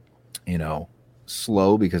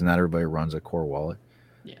slow, because not everybody runs a core wallet.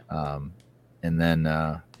 And then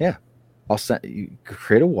I'll send you,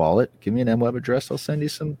 create a wallet, give me an MWeb address, I'll send you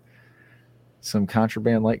some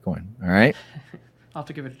contraband Litecoin. All right. I'll have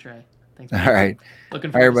to give it a try. Thanks. All right.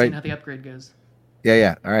 Looking forward to seeing how the upgrade goes.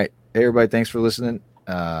 Yeah. All right. Hey everybody, thanks for listening.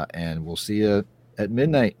 And we'll see you at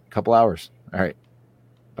midnight, a couple hours. All right.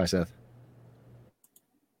 Bye, Seth.